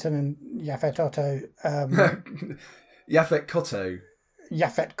Stanton and Yaphet Kotto. Yaphet Kotto.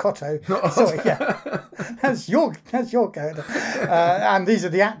 Yaphet Kotto. Sorry, yeah, that's your character. And these are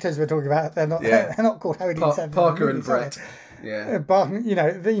the actors we're talking about. They're not called Harry Dean Stanton. Parker and Brett. Yeah. But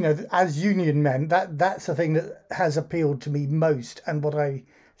as union men, that's the thing that has appealed to me most, and what I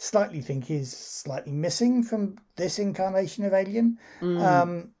slightly think is slightly missing from this incarnation of Alien.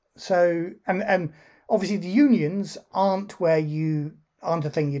 So, and obviously the unions aren't a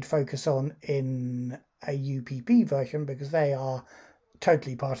thing you'd focus on in a UPP version, because they are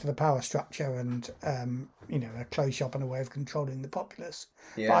totally part of the power structure and a closed shop and a way of controlling the populace.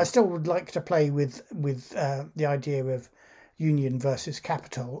 Yeah. But I still would like to play with the idea of union versus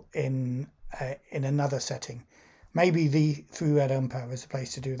capital in another setting. Maybe the Three Red Empire is a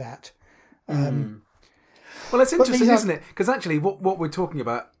place to do that. Well, it's interesting, isn't it? Because actually, what we're talking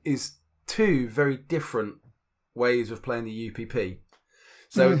about is two very different ways of playing the UPP.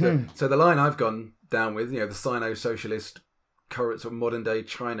 So, the line I've gone down with, the Sino-socialist, current sort of modern day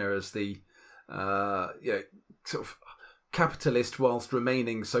China as the sort of capitalist whilst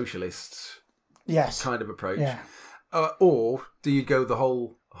remaining socialist, kind of approach. Yeah. Or do you go the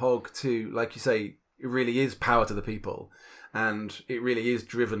whole hog to, like you say, it really is power to the people, and it really is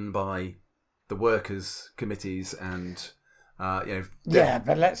driven by the workers' committees and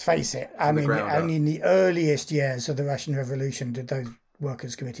but let's face it. I mean, only in the earliest years of the Russian Revolution did those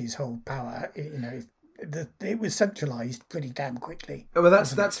workers' committees hold power. It was centralised pretty damn quickly. Well,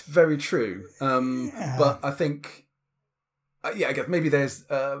 that's very true. But I think, I guess maybe there's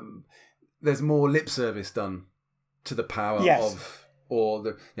more lip service done to the power of, or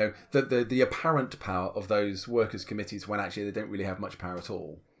the apparent power of those workers' committees, when actually they don't really have much power at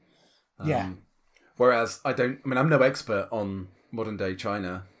all. Whereas I'm no expert on modern day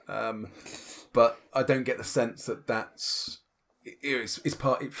China, but I don't get the sense that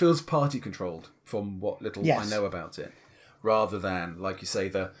it feels party controlled from what little I know about it, rather than, like you say,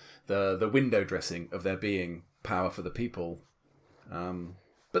 the window dressing of there being power for the people.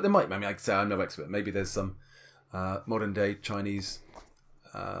 But there might, like I say, I'm no expert. Maybe there's some modern day Chinese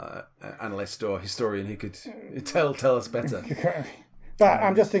analyst or historian who could tell us better. But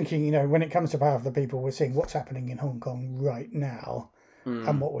I'm just thinking, when it comes to power of the people, we're seeing what's happening in Hong Kong right now,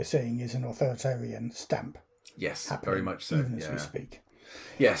 and what we're seeing is an authoritarian stamp. Yes, very much so. Even as we speak.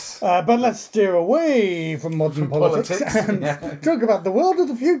 Yes. But let's steer away from modern politics and talk about the world of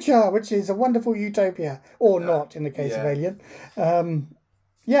the future, which is a wonderful utopia, or not in the case of Alien.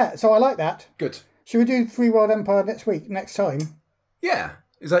 So I like that. Good. Should we do Three World Empire next time? Yeah.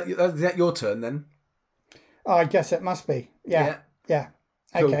 Is that your turn then? I guess it must be. Yeah.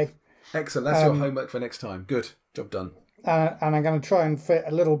 Cool. Okay. Excellent. That's your homework for next time. Good. Job done. And I'm going to try and fit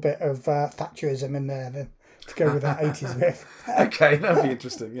a little bit of Thatcherism in there then, to go with that 80s riff. Okay, that'd be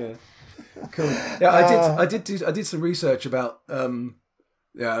interesting. Yeah. Cool. Yeah, I did some research about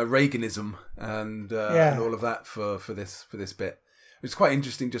Reaganism and all of that for this bit. It was quite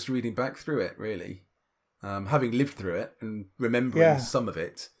interesting just reading back through it, really. Having lived through it and remembering some of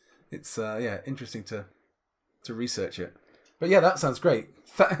it, it's interesting to research it. But yeah, that sounds great.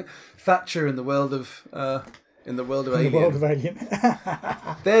 Thatcher in the world of Alien. The world of Alien.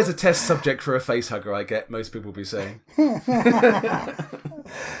 There's a test subject for a facehugger, I get. Most people will be saying.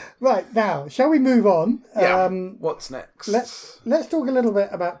 Right, now, shall we move on? Yeah. What's next? Let's talk a little bit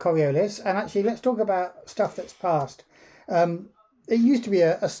about Coriolis, and actually let's talk about stuff that's passed. It used to be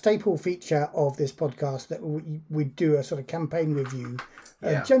a staple feature of this podcast that we'd do a sort of campaign review,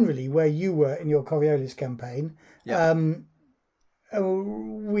 generally where you were in your Coriolis campaign. Yeah.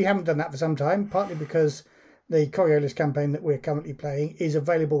 We haven't done that for some time, partly because the Coriolis campaign that we're currently playing is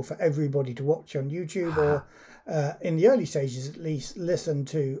available for everybody to watch on YouTube or, in the early stages at least, listen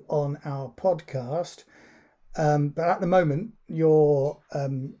to on our podcast. But at the moment, your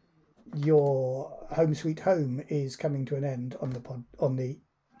Home Sweet Home is coming to an end on the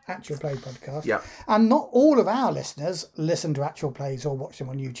Actual Play podcast. Yeah. And not all of our listeners listen to Actual Plays or watch them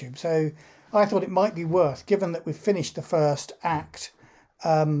on YouTube. So I thought it might be worth, given that we've finished the first act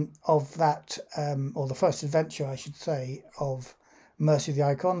of that, or the first adventure, I should say, of Mercy of the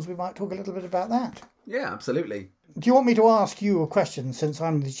Icons, we might talk a little bit about that. Yeah, absolutely. Do you want me to ask you a question, since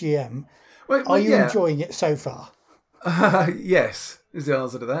I'm the GM? Are you enjoying it so far? Yes, is the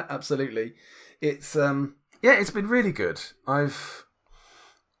answer to that. Absolutely. It's it's been really good. It's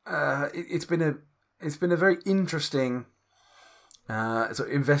been a very interesting sort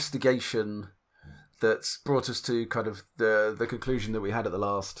of investigation that's brought us to kind of the conclusion that we had in the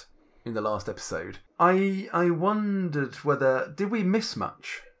last episode. I wondered whether did we miss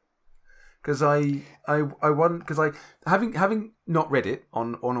much? Because I having not read it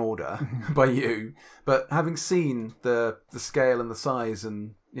on order by you, but having seen the scale and the size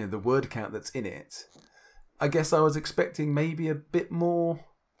and the word count that's in it, I guess I was expecting maybe a bit more.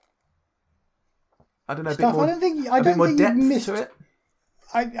 I don't know, a stuff. bit more, I don't think depth you've missed to it.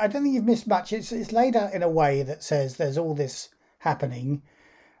 I don't think you've missed much. It's laid out in a way that says there's all this happening.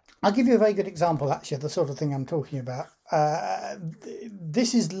 I'll give you a very good example, actually, of the sort of thing I'm talking about.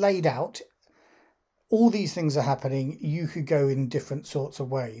 This is laid out. All these things are happening. You could go in different sorts of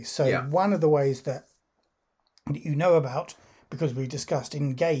ways. So one of the ways that you know about, because we discussed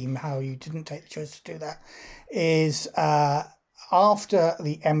in game how you didn't take the choice to do that, is after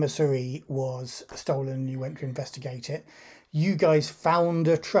the emissary was stolen and you went to investigate it, you guys found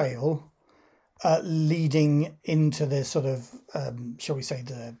a trail leading into the sort of, shall we say,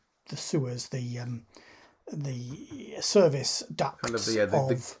 the sewers, the service ducts. Kind of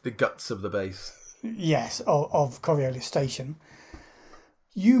the guts of the base. Yes, of Coriolis Station.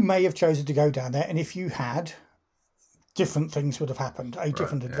 You may have chosen to go down there, and if you had, different things would have happened. A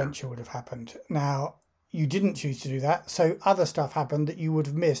different adventure would have happened. Now, you didn't choose to do that, so other stuff happened that you would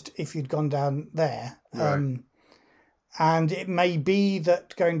have missed if you'd gone down there. Right. And it may be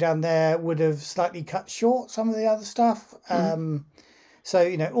that going down there would have slightly cut short some of the other stuff. So,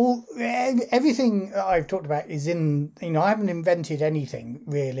 everything I've talked about is in, I haven't invented anything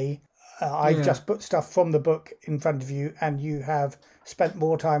really. I've just put stuff from the book in front of you, and you have spent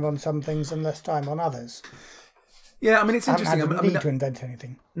more time on some things and less time on others. Yeah, I mean, it's interesting. I haven't need to invent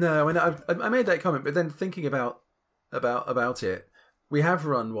anything. No, I mean, I made that comment, but then thinking about it, we have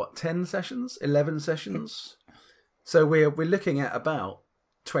run 10 sessions, 11 sessions. So we're looking at about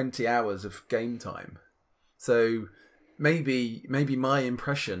 20 hours of game time. So maybe my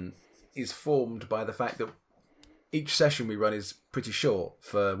impression is formed by the fact that each session we run is pretty short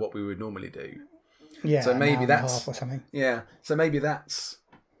for what we would normally do. Yeah. So maybe that's half or something. Yeah. So maybe that's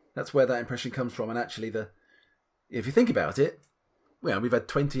where that impression comes from. And actually, if you think about it, we've had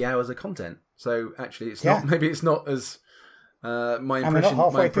 20 hours of content. So actually, it's not. Maybe it's not as. My impression. And we're not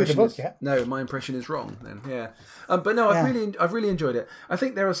halfway through the book yet. No, my impression is wrong. Then, but no, I've really enjoyed it. I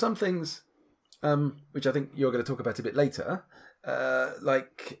think there are some things, which I think you're going to talk about a bit later,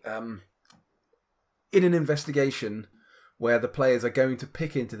 in an investigation where the players are going to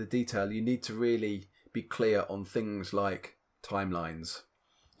pick into the detail. You need to really be clear on things like timelines.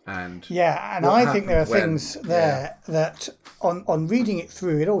 And I think there are things there that on reading it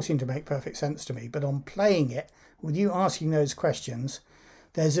through, it all seemed to make perfect sense to me. But on playing it, with you asking those questions,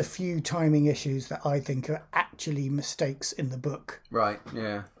 there's a few timing issues that I think are actually mistakes in the book. Right.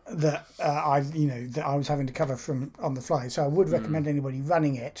 Yeah. That that I was having to cover from on the fly. So I would recommend anybody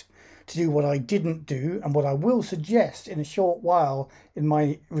running it to do what I didn't do, and what I will suggest in a short while in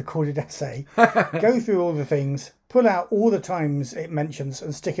my recorded essay. Go through all the things, pull out all the times it mentions,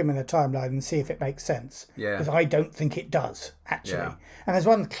 and stick them in a timeline and see if it makes sense. Yeah. Because I don't think it does actually. Yeah. And there's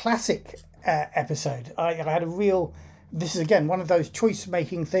one classic episode. I had a real. This is again one of those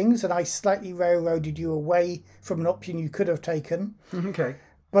choice-making things, and I slightly railroaded you away from an option you could have taken. Okay.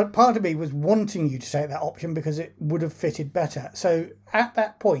 But part of me was wanting you to take that option because it would have fitted better. So at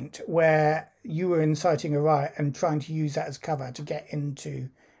that point where you were inciting a riot and trying to use that as cover to get into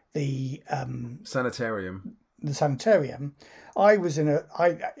the sanitarium. The sanitarium, I was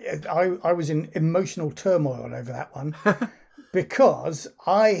in emotional turmoil over that one. Because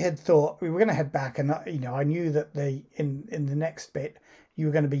I had thought we were going to head back, and I knew that in the next bit you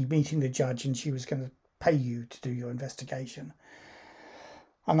were going to be meeting the judge, and she was going to pay you to do your investigation.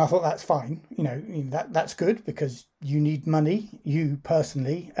 And I thought that's fine, that's good because you need money. You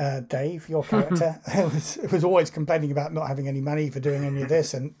personally, Dave, your character, was always complaining about not having any money for doing any of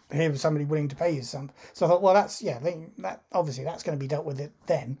this, and here was somebody willing to pay you some. So I thought, well, that obviously that's going to be dealt with it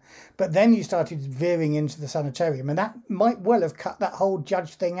then. But then you started veering into the sanitarium, and that might well have cut that whole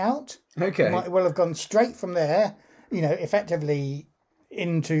judge thing out. Okay, you might well have gone straight from there, effectively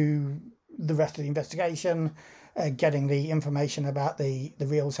into the rest of the investigation. Getting the information about the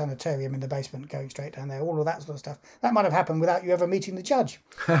real sanitarium in the basement, going straight down there, all of that sort of stuff. That might have happened without you ever meeting the judge.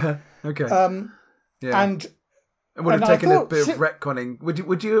 Okay. And it would have taken a bit of retconning.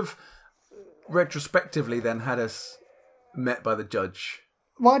 Would you have retrospectively then had us met by the judge?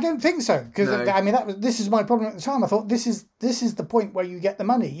 Well, I don't think so, because this is my problem at the time. I thought this is the point where you get the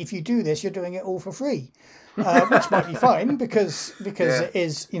money. If you do this, you're doing it all for free, which might be fine because it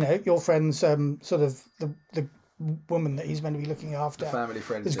is your friend's sort of the woman that he's meant to be looking after, the family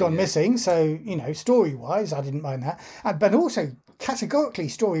friend, has gone missing. So story wise, I didn't mind that, but also categorically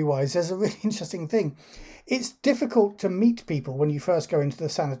story wise, there's a really interesting thing. It's difficult to meet people when you first go into the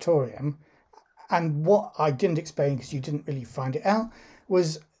sanatorium, and what I didn't explain because you didn't really find it out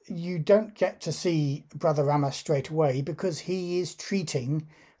was you don't get to see Brother Rama straight away because he is treating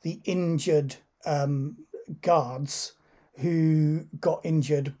the injured guards who got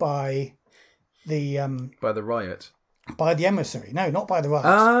injured by by the riot. By the emissary. No, not by the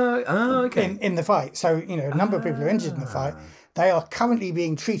riot. Okay. In the fight. So, a number of people are injured in the fight. They are currently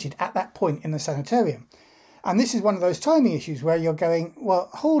being treated at that point in the sanitarium. And this is one of those timing issues where you're going, well,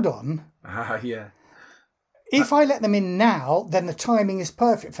 hold on. Yeah. If I let them in now, then the timing is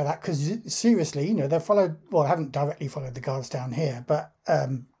perfect for that. Because seriously, they've followed, well, I haven't directly followed the guards down here, but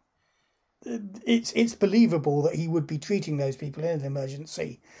it's believable that he would be treating those people in an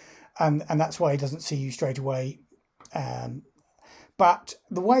emergency. And that's why he doesn't see you straight away. But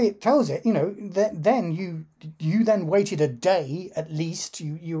the way it tells it, then you then waited a day at least.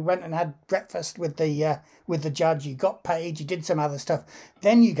 You went and had breakfast with the judge. You got paid. You did some other stuff.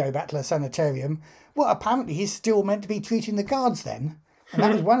 Then you go back to the sanitarium. Well, apparently he's still meant to be treating the guards then, and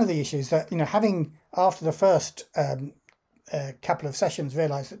that was one of the issues that having after the first couple of sessions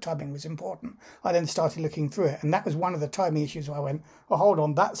realised that timing was important. I then started looking through it, and that was one of the timing issues where I went, "Oh, hold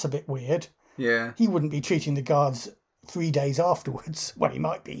on, that's a bit weird." Yeah, he wouldn't be treating the guards 3 days afterwards. Well, he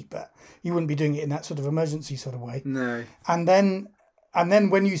might be, but he wouldn't be doing it in that sort of emergency sort of way. No. And then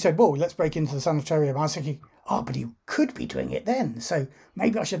when you said, well, let's break into the sanitarium, I was thinking, oh, but he could be doing it then. So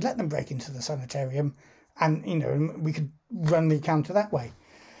maybe I should let them break into the sanitarium and, we could run the counter that way.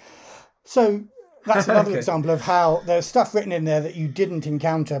 So that's another example of how there's stuff written in there that you didn't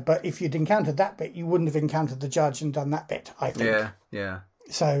encounter, but if you'd encountered that bit, you wouldn't have encountered the judge and done that bit, I think. Yeah.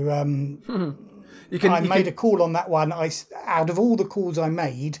 So I made a call on that one. Out of all the calls I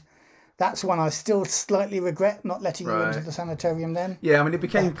made, that's one I still slightly regret not letting you into the sanitarium then. Yeah, I mean, it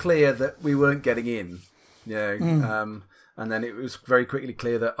became clear that we weren't getting in, and then it was very quickly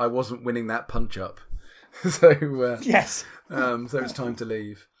clear that I wasn't winning that punch up. So yes. So it's time to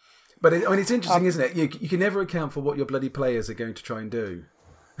leave. But it's interesting, isn't it? You can never account for what your bloody players are going to try and do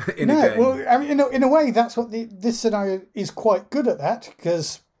in a game. Well, I mean, in a way, that's what this scenario is quite good at that,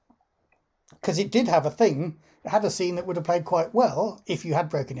 because it did have a thing. It had a scene that would have played quite well if you had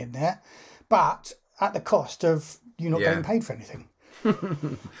broken in there, but at the cost of you not getting paid for anything.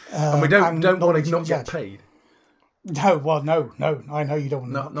 And we don't want to not get paid. No, well, no. I know you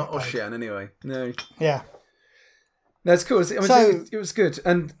don't want to not Ossian anyway. No. Yeah. No, it's cool. It was good,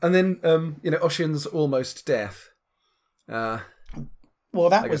 and then Ossian's almost death. Well,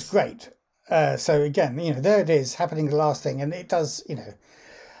 that was great. So again, there it is happening, the last thing, and it does.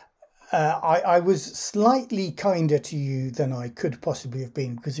 I was slightly kinder to you than I could possibly have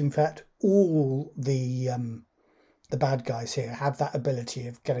been, because in fact, all the bad guys here have that ability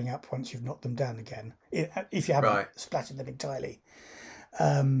of getting up once you've knocked them down again, if you haven't splattered them entirely.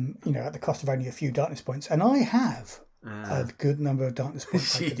 At the cost of only a few darkness points, and I have a good number of darkness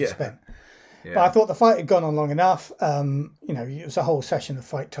points I could have spent. Yeah. But I thought the fight had gone on long enough. It was a whole session of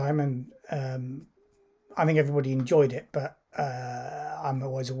fight time, and I think everybody enjoyed it. But I'm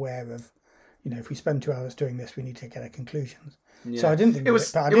always aware of, if we spend 2 hours doing this, we need to get a conclusion. Yeah. So I didn't think it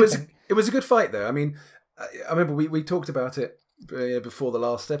was. It was a good fight, though. I mean, I remember we talked about it before the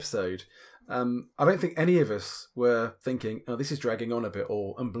last episode. I don't think any of us were thinking, "Oh, this is dragging on a bit,"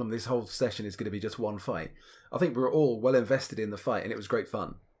 or "This whole session is going to be just one fight." I think we were all well invested in the fight, and it was great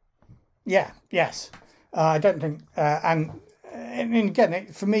fun. Yeah. Yes. I don't think, and again,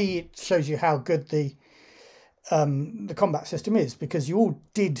 for me, it shows you how good the combat system is, because you all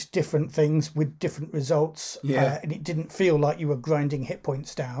did different things with different results, and it didn't feel like you were grinding hit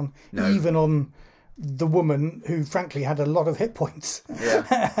points down, even on the woman who frankly had a lot of hit points.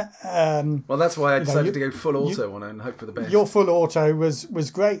 Well, that's why I decided to go full auto on it and hope for the best. Your full auto was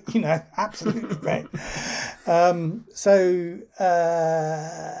great, absolutely great.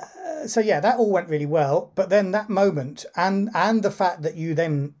 So yeah, that all went really well. But then that moment and the fact that you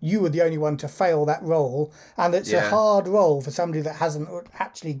were the only one to fail that roll, and it's a hard roll for somebody that hasn't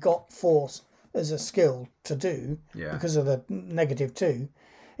actually got force as a skill to do because of the -2,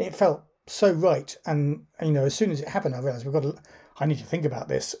 it felt so right. And as soon as it happened, I realised I need to think about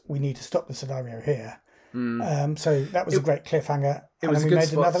this. We need to stop the scenario here. So that was a great cliffhanger. And then we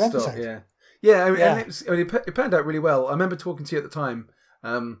made another episode. And it panned out really well. I remember talking to you at the time.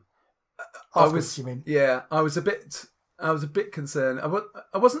 Afterwards, you mean? Yeah, I was a bit concerned.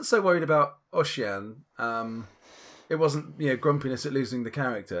 I wasn't so worried about Ossian. It wasn't grumpiness at losing the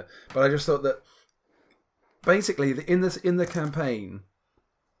character, but I just thought that basically in the campaign,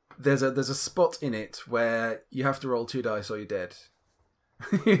 there's a spot in it where you have to roll 2 dice or you're dead.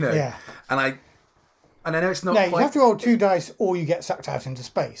 Yeah. And I know it's not. No, you have to roll 2 dice or you get sucked out into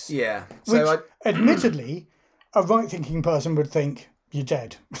space. Yeah. Which, admittedly, a right-thinking person would think you're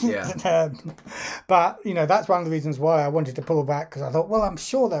dead. Yeah. But that's one of the reasons why I wanted to pull back, because I thought, well, I'm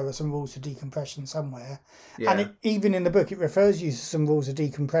sure there are some rules of decompression somewhere, and even in the book it refers you to some rules of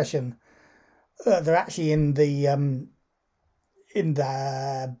decompression they're actually in the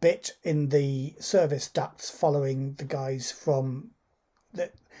bit in the service ducts following the guys from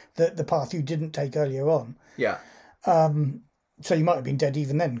the path you didn't take earlier on. Yeah. So you might have been dead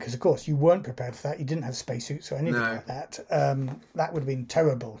even then, because of course you weren't prepared for that. You didn't have spacesuits or anything like that. That would have been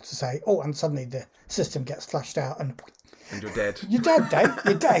terrible to say. Oh, and suddenly the system gets flushed out and you're dead. You're dead, Dave.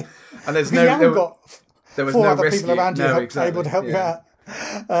 You're dead. And there's there was four no other rescue. people around you able to help you Yeah.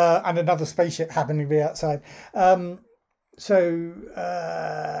 out, and another spaceship happening to be outside. I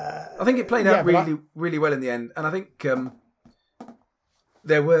think it played out really well in the end, and I think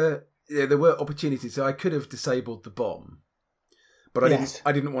there were opportunities. So I could have disabled the bomb, but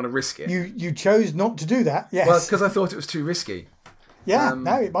I didn't want to risk it. You chose not to do that. Yes. Well, because I thought it was too risky. Yeah,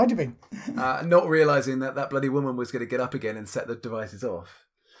 no, it might have been. Not realising that bloody woman was going to get up again and set the devices off.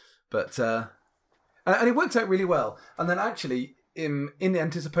 But and it worked out really well. And then actually, in the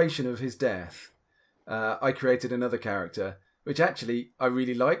anticipation of his death, I created another character, which actually I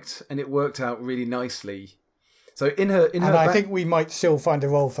really liked, and it worked out really nicely. So I think we might still find a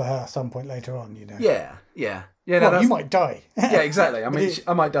role for her at some point later on. You know. Yeah. Well, you might die. Yeah, exactly. I mean,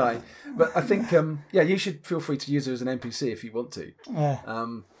 I might die, but I think you should feel free to use her as an NPC if you want to. Yeah.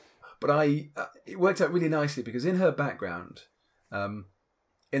 But it worked out really nicely because in her background, in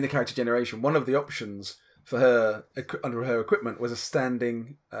the character generation, one of the options for her under her equipment was a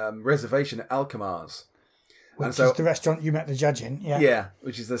standing reservation at Alcamars. Which is the restaurant you met the judge in. Yeah. Yeah,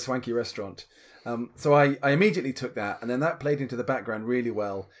 which is the swanky restaurant. So I immediately took that, and then that played into the background really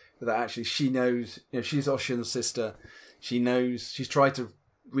well. That actually she knows, she's Ossian's sister. She knows she's tried to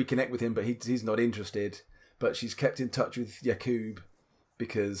reconnect with him, but he's not interested. But she's kept in touch with Yakub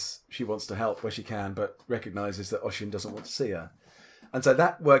because she wants to help where she can, but recognises that Ossian doesn't want to see her. And so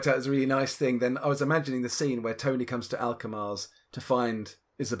that worked out as a really nice thing. Then I was imagining the scene where Tony comes to Alcamars to find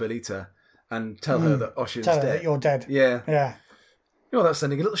Isabelita and tell her that Ossian's dead. That you're dead. Yeah. Yeah. That's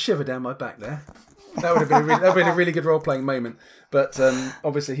sending a little shiver down my back there. That would have been a really good role playing moment. But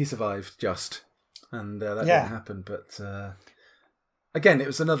obviously he survived and that didn't happen. But again, it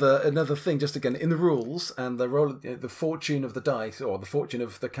was another thing. Just again in the rules and the fortune of the dice or the fortune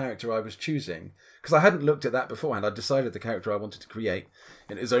of the character I was choosing, because I hadn't looked at that beforehand. I decided the character I wanted to create,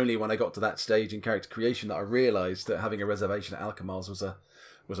 and it was only when I got to that stage in character creation that I realised that having a reservation at Alcamars was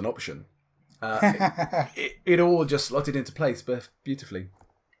an option. It all just slotted into place beautifully.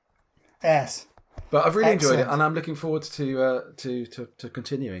 Yes. But I've really enjoyed it, and I'm looking forward to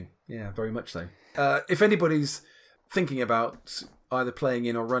continuing. Yeah, very much so. If anybody's thinking about either playing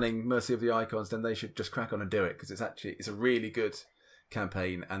in or running Mercy of the Icons, then they should just crack on and do it, because it's a really good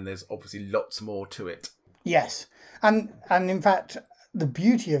campaign, and there's obviously lots more to it. Yes, and in fact, the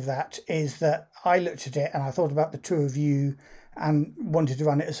beauty of that is that I looked at it and I thought about the two of you and wanted to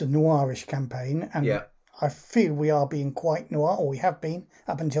run it as a noirish campaign, and I feel we are being quite noir, or we have been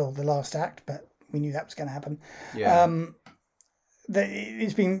up until the last act, but we knew that was going to happen. Yeah.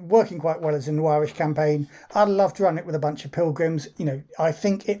 It's been working quite well as a noirish campaign. I'd love to run it with a bunch of pilgrims. I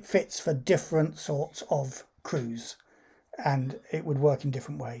think it fits for different sorts of crews, and it would work in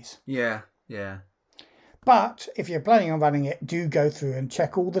different ways. Yeah. But if you're planning on running it, do go through and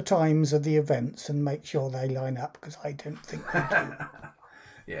check all the times of the events and make sure they line up, because I don't think they do.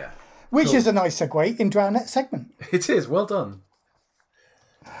 Yeah. Which is a nice segue into our next segment. It is. Well done.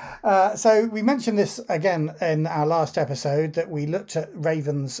 So we mentioned this again in our last episode, that we looked at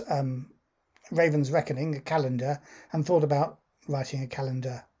Raven's Reckoning, a calendar, and thought about writing a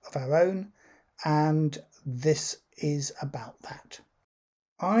calendar of our own, and this is about that.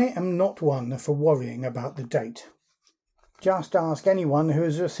 I am not one for worrying about the date. Just ask anyone who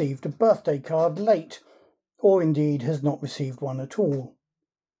has received a birthday card late, or indeed has not received one at all.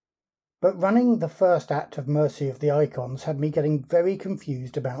 But running the first act of Mercy of the Icons had me getting very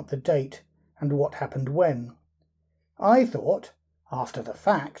confused about the date and what happened when. I thought, after the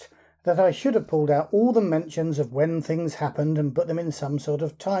fact, that I should have pulled out all the mentions of when things happened and put them in some sort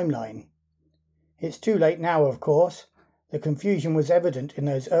of timeline. It's too late now, of course. The confusion was evident in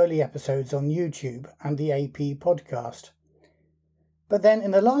those early episodes on YouTube and the AP podcast. But then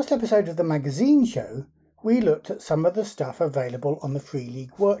in the last episode of the magazine show, we looked at some of the stuff available on the Free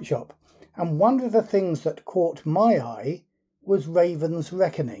League Workshop, and one of the things that caught my eye was Raven's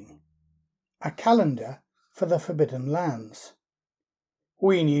Reckoning, a calendar for the Forbidden Lands.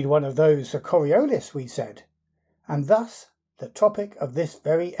 We need one of those for Coriolis, we said, and thus the topic of this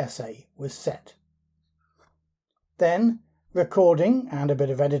very essay was set. Then, recording and a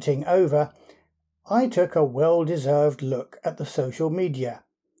bit of editing over, I took a well-deserved look at the social media,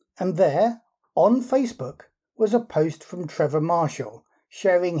 and there, on Facebook, was a post from Trevor Marshall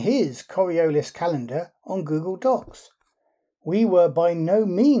sharing his Coriolis calendar on Google Docs. We were by no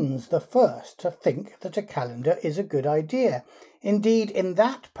means the first to think that a calendar is a good idea. Indeed, in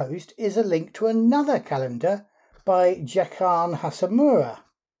that post is a link to another calendar by Jekan Hasamura.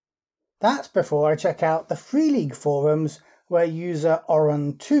 That's before I check out the Free League forums where user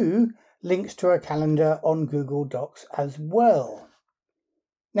Oran2 links to a calendar on Google Docs as well.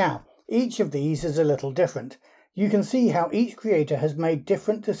 Now, each of these is a little different. You can see how each creator has made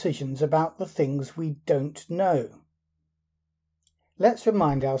different decisions about the things we don't know. Let's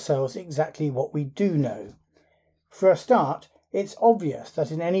remind ourselves exactly what we do know. For a start, it's obvious that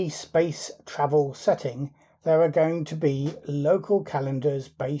in any space travel setting, there are going to be local calendars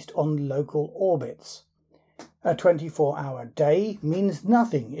based on local orbits. A 24-hour day means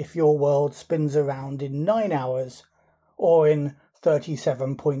nothing if your world spins around in 9 hours or in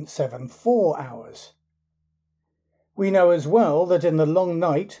 37.74 hours. We know as well that in the long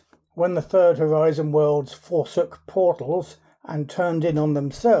night, when the Third Horizon worlds forsook portals and turned in on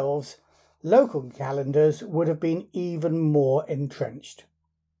themselves, local calendars would have been even more entrenched.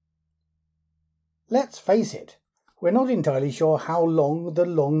 Let's face it, we're not entirely sure how long the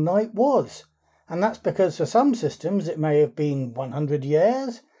long night was, and that's because for some systems it may have been 100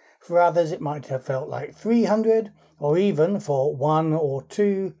 years, for others it might have felt like 300, or even for one or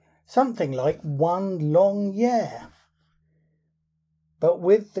two, something like one long year. But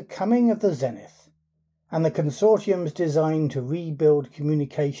with the coming of the Zenith, and the consortium's design to rebuild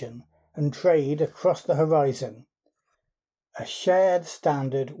communication and trade across the horizon, a shared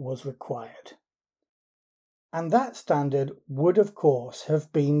standard was required. And that standard would of course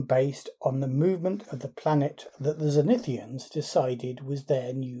have been based on the movement of the planet that the Zenithians decided was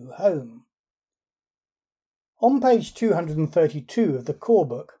their new home. On page 232 of the core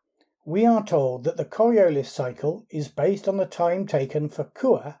book, we are told that the Coriolis cycle is based on the time taken for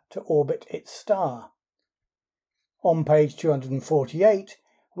Kua to orbit its star. On page 248,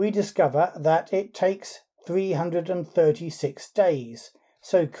 we discover that it takes 336 days,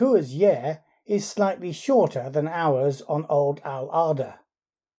 so Kua's year is slightly shorter than ours on old Al-Arda.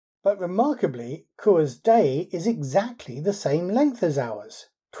 But remarkably, Kua's day is exactly the same length as ours,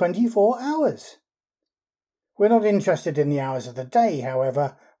 24 hours. We're not interested in the hours of the day,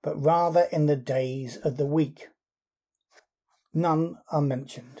 however, but rather in the days of the week. None are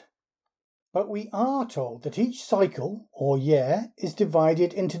mentioned. But we are told that each cycle, or year, is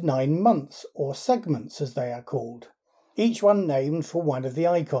divided into 9 months, or segments as they are called, each one named for one of the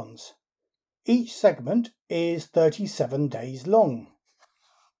icons. Each segment is 37 days long.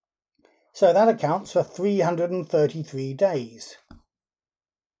 So that accounts for 333 days.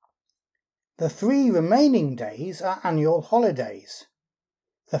 The 3 remaining days are annual holidays: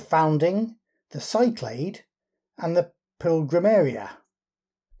 the Founding, the Cyclade, and the Pilgrimaria.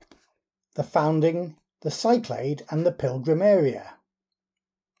 The Founding, the Cyclade, and the Pilgrimaria.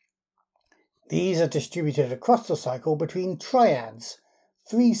 These are distributed across the cycle between triads,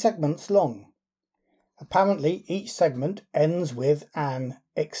 3 segments long. Apparently each segment ends with an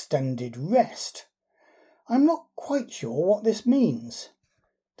extended rest. I'm not quite sure what this means.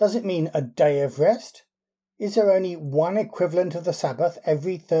 Does it mean a day of rest? Is there only one equivalent of the Sabbath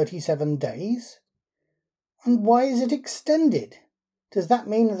every 37 days? And why is it extended? Does that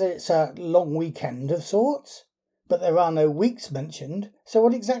mean that it's a long weekend of sorts? But there are no weeks mentioned, so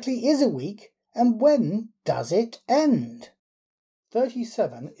what exactly is a week, and when does it end?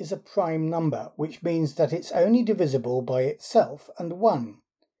 37 is a prime number, which means that it's only divisible by itself and 1,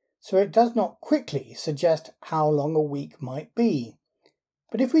 so it does not quickly suggest how long a week might be.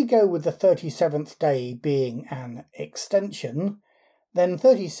 But if we go with the 37th day being an extension, then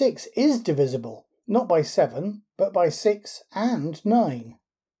 36 is divisible, not by 7, but by 6 and 9.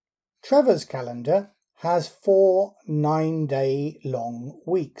 Trevor's calendar has 4 9-day long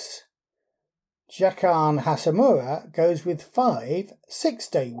weeks. Jekan Hasamura goes with 5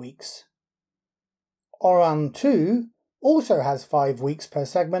 6-day weeks. Oran2 also has 5 weeks per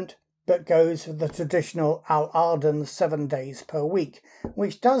segment, but goes with the traditional Al-Ardan 7 days per week,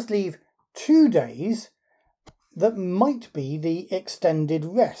 which does leave 2 days that might be the extended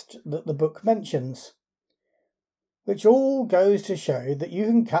rest that the book mentions. Which all goes to show that you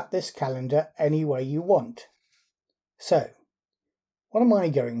can cut this calendar any way you want. So, what am I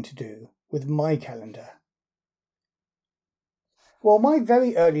going to do with my calendar? Well, my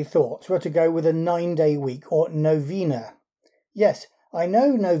very early thoughts were to go with a 9-day week, or novena. Yes, I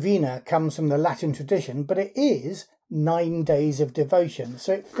know novena comes from the Latin tradition, but it is 9 days of devotion,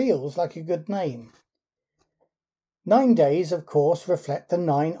 so it feels like a good name. 9 days, of course, reflect the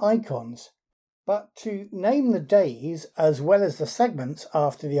 9 icons, But to name the days as well as the segments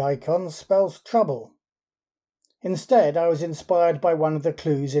after the icons spells trouble. Instead, I was inspired by one of the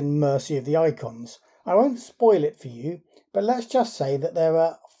clues in Mercy of the Icons. I won't spoil it for you, but let's just say that there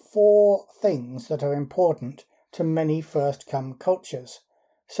are 4 things that are important to many first-come cultures.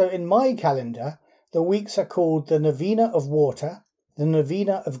 So in my calendar, the weeks are called the Novena of Water, the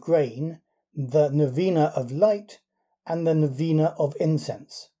Novena of Grain, the Novena of Light, and the Novena of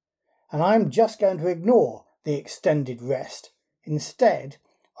Incense. And I'm just going to ignore the extended rest. Instead,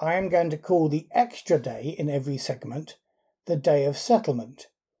 I am going to call the extra day in every segment the Day of Settlement,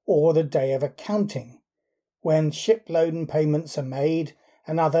 or the Day of Accounting, when ship loan payments are made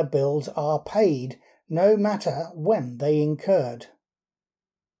and other bills are paid, no matter when they incurred.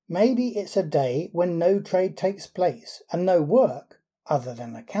 Maybe it's a day when no trade takes place and no work, other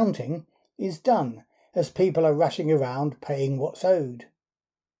than accounting, is done, as people are rushing around paying what's owed.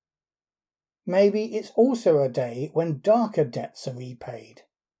 Maybe it's also a day when darker debts are repaid.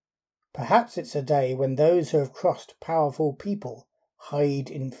 Perhaps it's a day when those who have crossed powerful people hide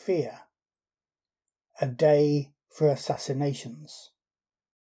in fear. A day for assassinations.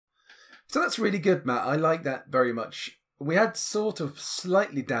 So that's really good, Matt. I like that very much. We had sort of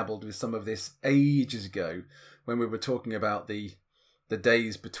slightly dabbled with some of this ages ago when we were talking about the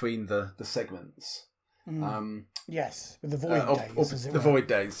days between the segments. Yes, with the void days. Or the void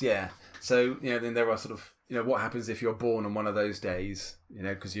days, yeah. So, then there are sort of, what happens if you're born on one of those days,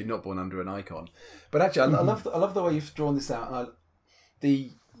 because you're not born under an icon. But actually, I love the way you've drawn this out.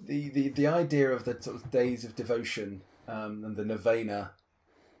 The idea of the sort of days of devotion and the novena.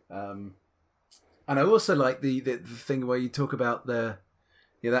 And I also like the thing where you talk about that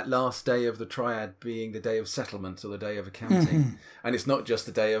last day of the triad being the day of settlement or the day of accounting. And it's not just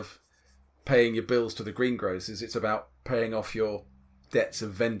the day of paying your bills to the greengrocers. It's about paying off your debts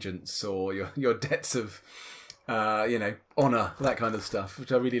of vengeance or your debts of, honour, that kind of stuff,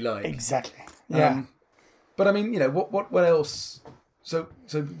 which I really like. Exactly. Yeah. But I mean, what else? So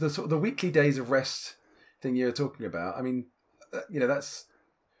the sort of the weekly days of rest thing you're talking about. I mean, that's.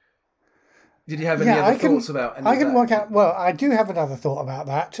 Did you have any other thoughts about any I can of that? work out. Well, I do have another thought about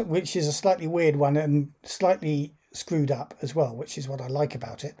that, which is a slightly weird one and slightly screwed up as well, which is what I like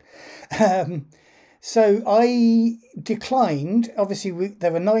about it. So I declined. Obviously,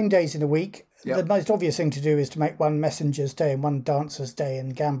 there were 9 days in a week. Yep. The most obvious thing to do is to make one Messenger's Day and one Dancer's Day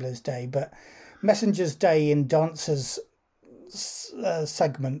and Gambler's Day. But Messenger's Day in Dancer's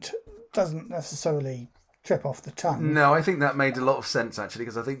segment doesn't necessarily trip off the tongue. No, I think that made a lot of sense, actually,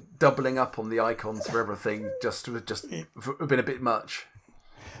 because I think doubling up on the icons for everything just would have been a bit much.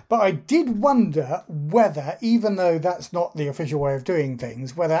 But I did wonder whether, even though that's not the official way of doing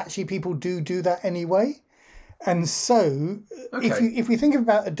things, whether actually people do that anyway. And so, if we think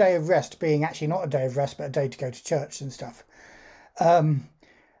about a day of rest being actually not a day of rest, but a day to go to church and stuff,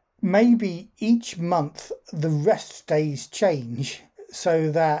 maybe each month the rest days change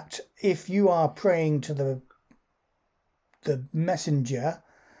so that if you are praying to the messenger,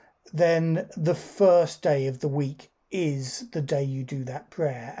 then the first day of the week is the day you do that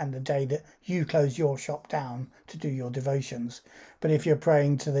prayer and the day that you close your shop down to do your devotions. But if you're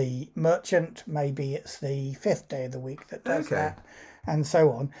praying to the merchant, maybe it's the 5th day of the week that does that, and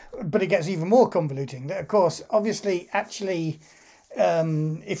so on. But it gets even more convoluting. Of course, obviously, actually,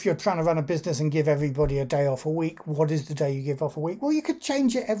 if you're trying to run a business and give everybody a day off a week, what is the day you give off a week? Well, you could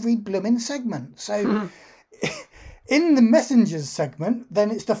change it every blooming segment. So in the messengers segment,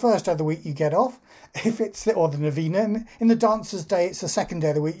 then it's the first day of the week you get off. If it's or the novena, in the Dancer's Day, it's the 2nd day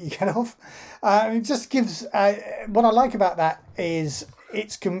of the week you get off. It just gives. What I like about that is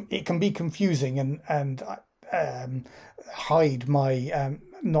it can be confusing and hide my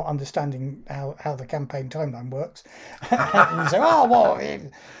not understanding how the campaign timeline works. And you say,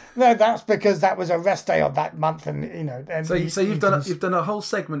 no, that's because that was a rest day of that month, and And so you've done a whole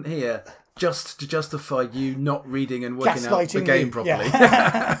segment here just to justify you not reading and working out the game properly.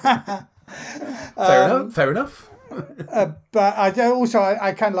 Yeah. Fair enough. But I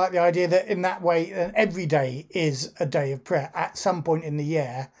kind of like the idea that in that way, every day is a day of prayer. At some point in the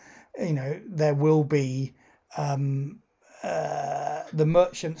year, there will be the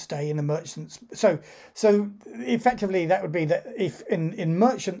Merchant's Day and the Merchant's. So effectively, that would be that if in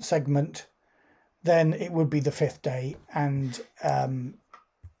Merchant segment, then it would be the 5th day, and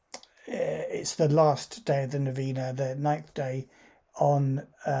it's the last day of the novena, the 9th day on.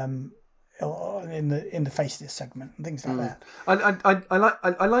 In the Faceless segment and things like that.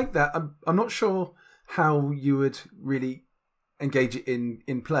 I like that. I'm not sure how you would really engage it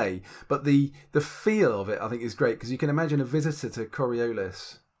in play, but the feel of it I think is great, because you can imagine a visitor to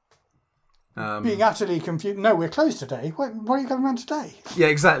Coriolis Being utterly confused. No, we're closed today. Why are you going around today? Yeah,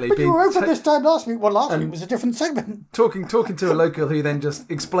 exactly. But you were open this time last week. Well, last week was a different segment. Talking to a local who then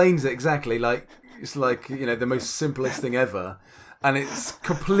just explains it exactly like it's like, the most simplest thing ever, and it's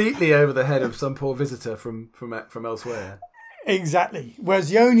completely over the head of some poor visitor from elsewhere. Exactly. Whereas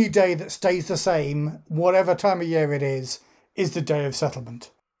the only day that stays the same, whatever time of year it is the day of settlement.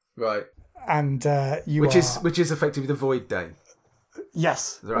 Right. And which is effectively the void day.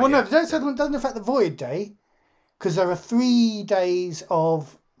 Yes. Right? Well, no, the day of settlement doesn't affect the void day, because there are 3 days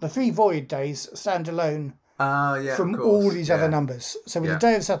of the 3 void days stand alone from all these other numbers. So with the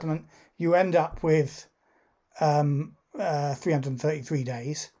day of settlement, you end up with 333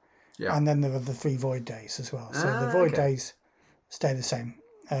 days, and then there are the 3 void days as well. So the void days stay the same.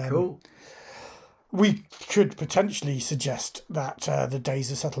 Cool. We could potentially suggest that the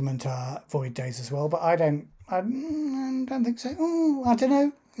days of settlement are void days as well, but I don't think so. Oh, I don't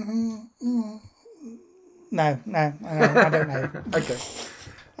know. No, I don't know. Okay.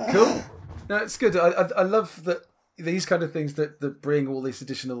 Cool. No, it's good. I love that these kind of things that bring all this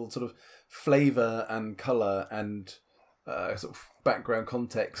additional sort of flavour and colour and sort of background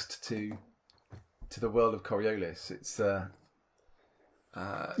context to the world of Coriolis. It's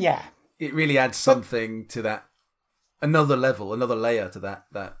it really adds something to that, another level, another layer to that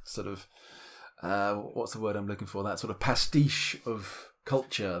sort of what's the word I'm looking for? That sort of pastiche of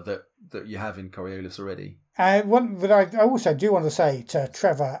culture that you have in Coriolis already. One that I also do want to say to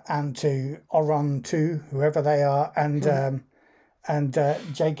Trevor and to Oron too, whoever they are, and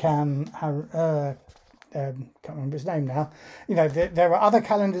J-Can, can't remember his name now. There are other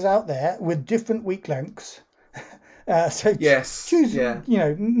calendars out there with different week lengths. So choose. Yeah.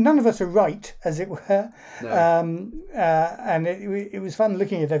 None of us are right, as it were. No. And it was fun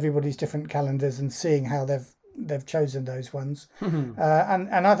looking at everybody's different calendars and seeing how they've chosen those ones.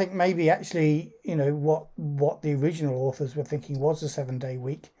 And I think maybe actually, what the original authors were thinking was a 7-day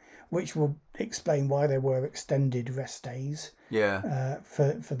week, which will explain why there were extended rest days. Yeah.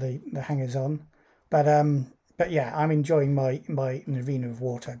 For the hangers on, but yeah, I'm enjoying my Novena of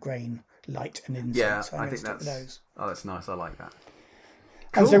Water, grain, light, and incense. Yeah, so I think that's that's nice. I like that.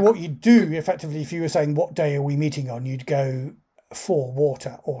 Cool. And so what you do effectively, if you were saying what day are we meeting on, you'd go for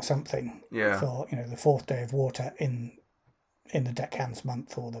water or something. Yeah. For the 4th day of water in the deckhands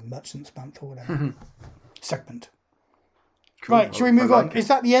month or the merchants month or whatever segment. Cool. Right, shall we move on? Is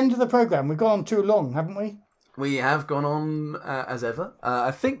that the end of the programme? We've gone on too long, haven't we? We have gone on as ever.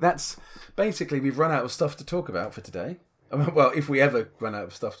 I think that's basically we've run out of stuff to talk about for today. Well, if we ever run out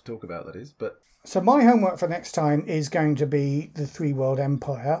of stuff to talk about, that is. But so my homework for next time is going to be the 3 World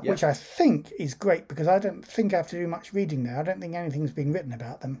Empire, which I think is great because I don't think I have to do much reading there. I don't think anything's been written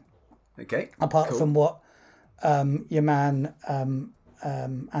about them. Okay. Apart from what your man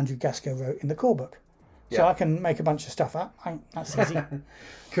Andrew Gaskell wrote in the core book. So I can make a bunch of stuff up. That's easy.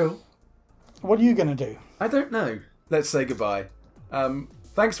 Cool. What are you going to do? I don't know. Let's say goodbye.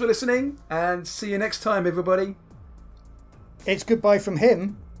 Thanks for listening and see you next time, everybody. It's goodbye from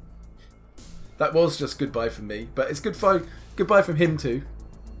him. That was just goodbye from me, but it's goodbye from him too.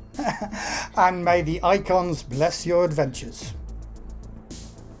 And may the icons bless your adventures.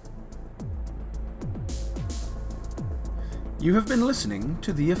 You have been listening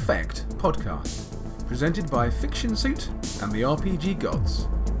to The Effect podcast, presented by Fiction Suit and the RPG Gods.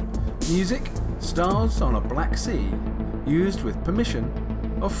 Music, Stars on a Black Sea, used with permission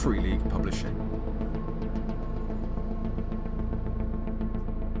of Free League Publishing.